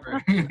or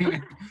whatever?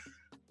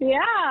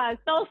 Yeah,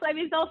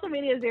 social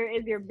media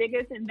is your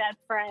biggest and best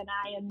friend.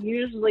 I am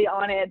usually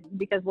on it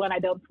because, one, I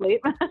don't sleep.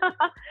 But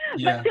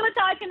two, it's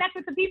how I connect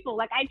with the people.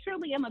 Like, I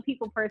truly am a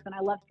people person.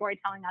 I love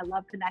storytelling. I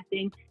love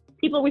connecting.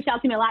 People reach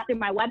out to me a lot through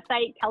my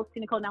website,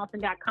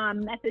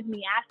 KelseyNicoleNelson.com. Message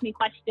me, ask me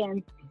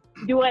questions,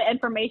 do an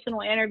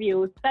informational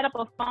interview, set up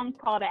a phone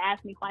call to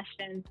ask me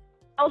questions.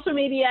 Social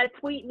media,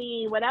 tweet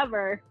me,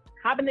 whatever.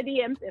 Hop in the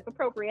DMs if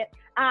appropriate.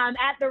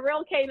 At The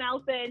Real K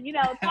Nelson,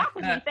 talk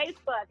with me.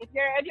 Facebook. If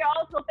you're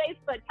old school,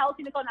 Facebook,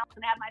 Kelsey Nicole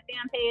Nelson. I have my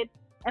fan page.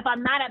 If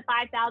I'm not at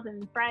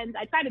 5,000 friends,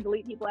 I try to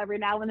delete people every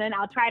now and then.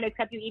 I'll try to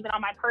accept you even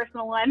on my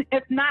personal one.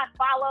 If not,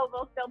 follow.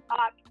 We'll still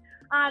talk.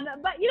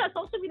 But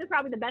social media is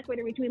probably the best way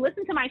to reach me.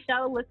 Listen to my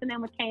show, Listen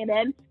In with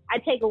K&N. I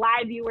take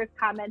live viewers'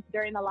 comments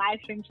during the live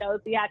stream show,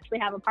 so you actually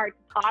have a part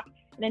to talk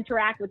and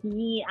interact with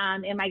me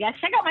and my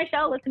guests. Check out my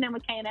show, Listen In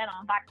with K&N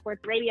on Fox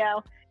Sports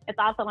Radio. It's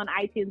also on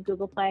iTunes,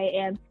 Google Play,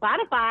 and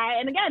Spotify.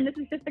 And again, this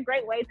is just a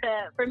great way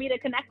for me to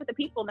connect with the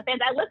people and the fans.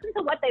 I listen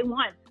to what they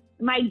want.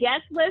 My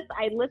guest list,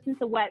 I listen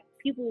to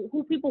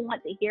who people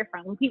want to hear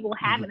from, who people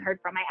haven't heard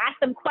from. I ask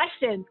them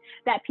questions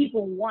that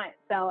people want.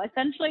 So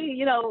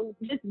essentially,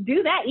 just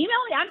do that.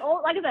 Email me. I'm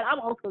old. Like I said, I'm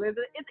old school. It's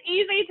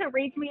easy to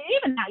reach me.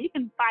 Even now, you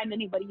can find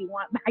anybody you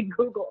want by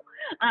Google.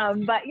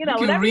 But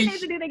whatever you need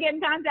to do to get in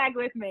contact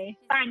with me,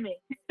 find me.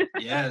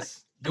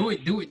 Yes. Do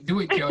it, y'all. Do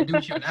it, y'all.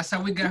 That's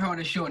how we got her on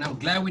the show. And I'm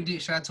glad we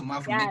did. Shout out to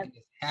Ma for making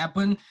this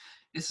happen.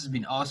 This has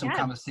been awesome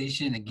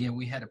conversation. Again,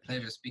 we had a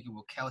pleasure speaking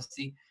with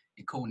Kelsey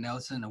Nicole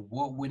Nelson,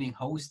 award-winning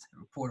host,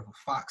 reporter for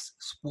Fox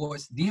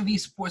Sports, DMV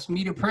Sports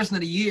Media Person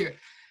of the Year,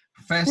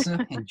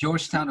 professor and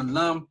Georgetown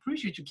alum.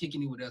 Appreciate you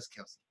kicking it with us,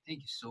 Kelsey. Thank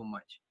you so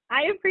much.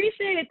 I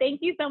appreciate it. Thank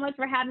you so much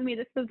for having me.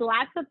 This was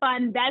lots of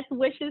fun. Best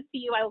wishes to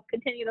you. I will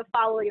continue to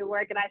follow your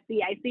work, and I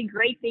see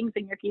great things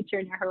in your future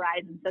and your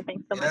horizon. So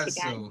thanks so much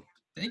again. So,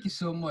 thank you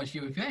so much.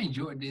 If you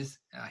enjoyed this,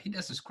 hit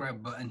that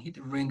subscribe button, hit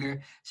the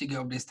ringer. So you get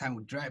up this time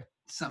we drive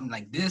something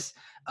like this.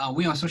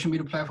 We on social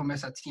media platform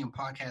SITM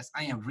Podcast.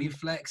 I am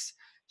Reflex.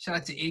 Shout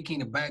out to AK in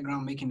the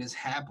background making this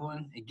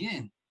happen.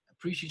 Again,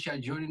 appreciate y'all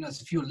joining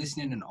us. If you're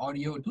listening in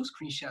audio, do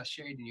screenshots,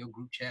 share it in your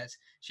group chats,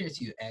 share it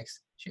to your ex,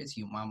 share it to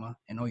your mama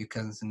and all your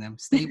cousins and them.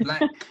 Stay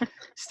black,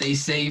 stay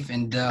safe,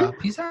 and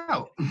peace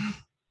out.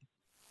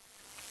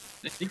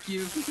 Thank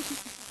you.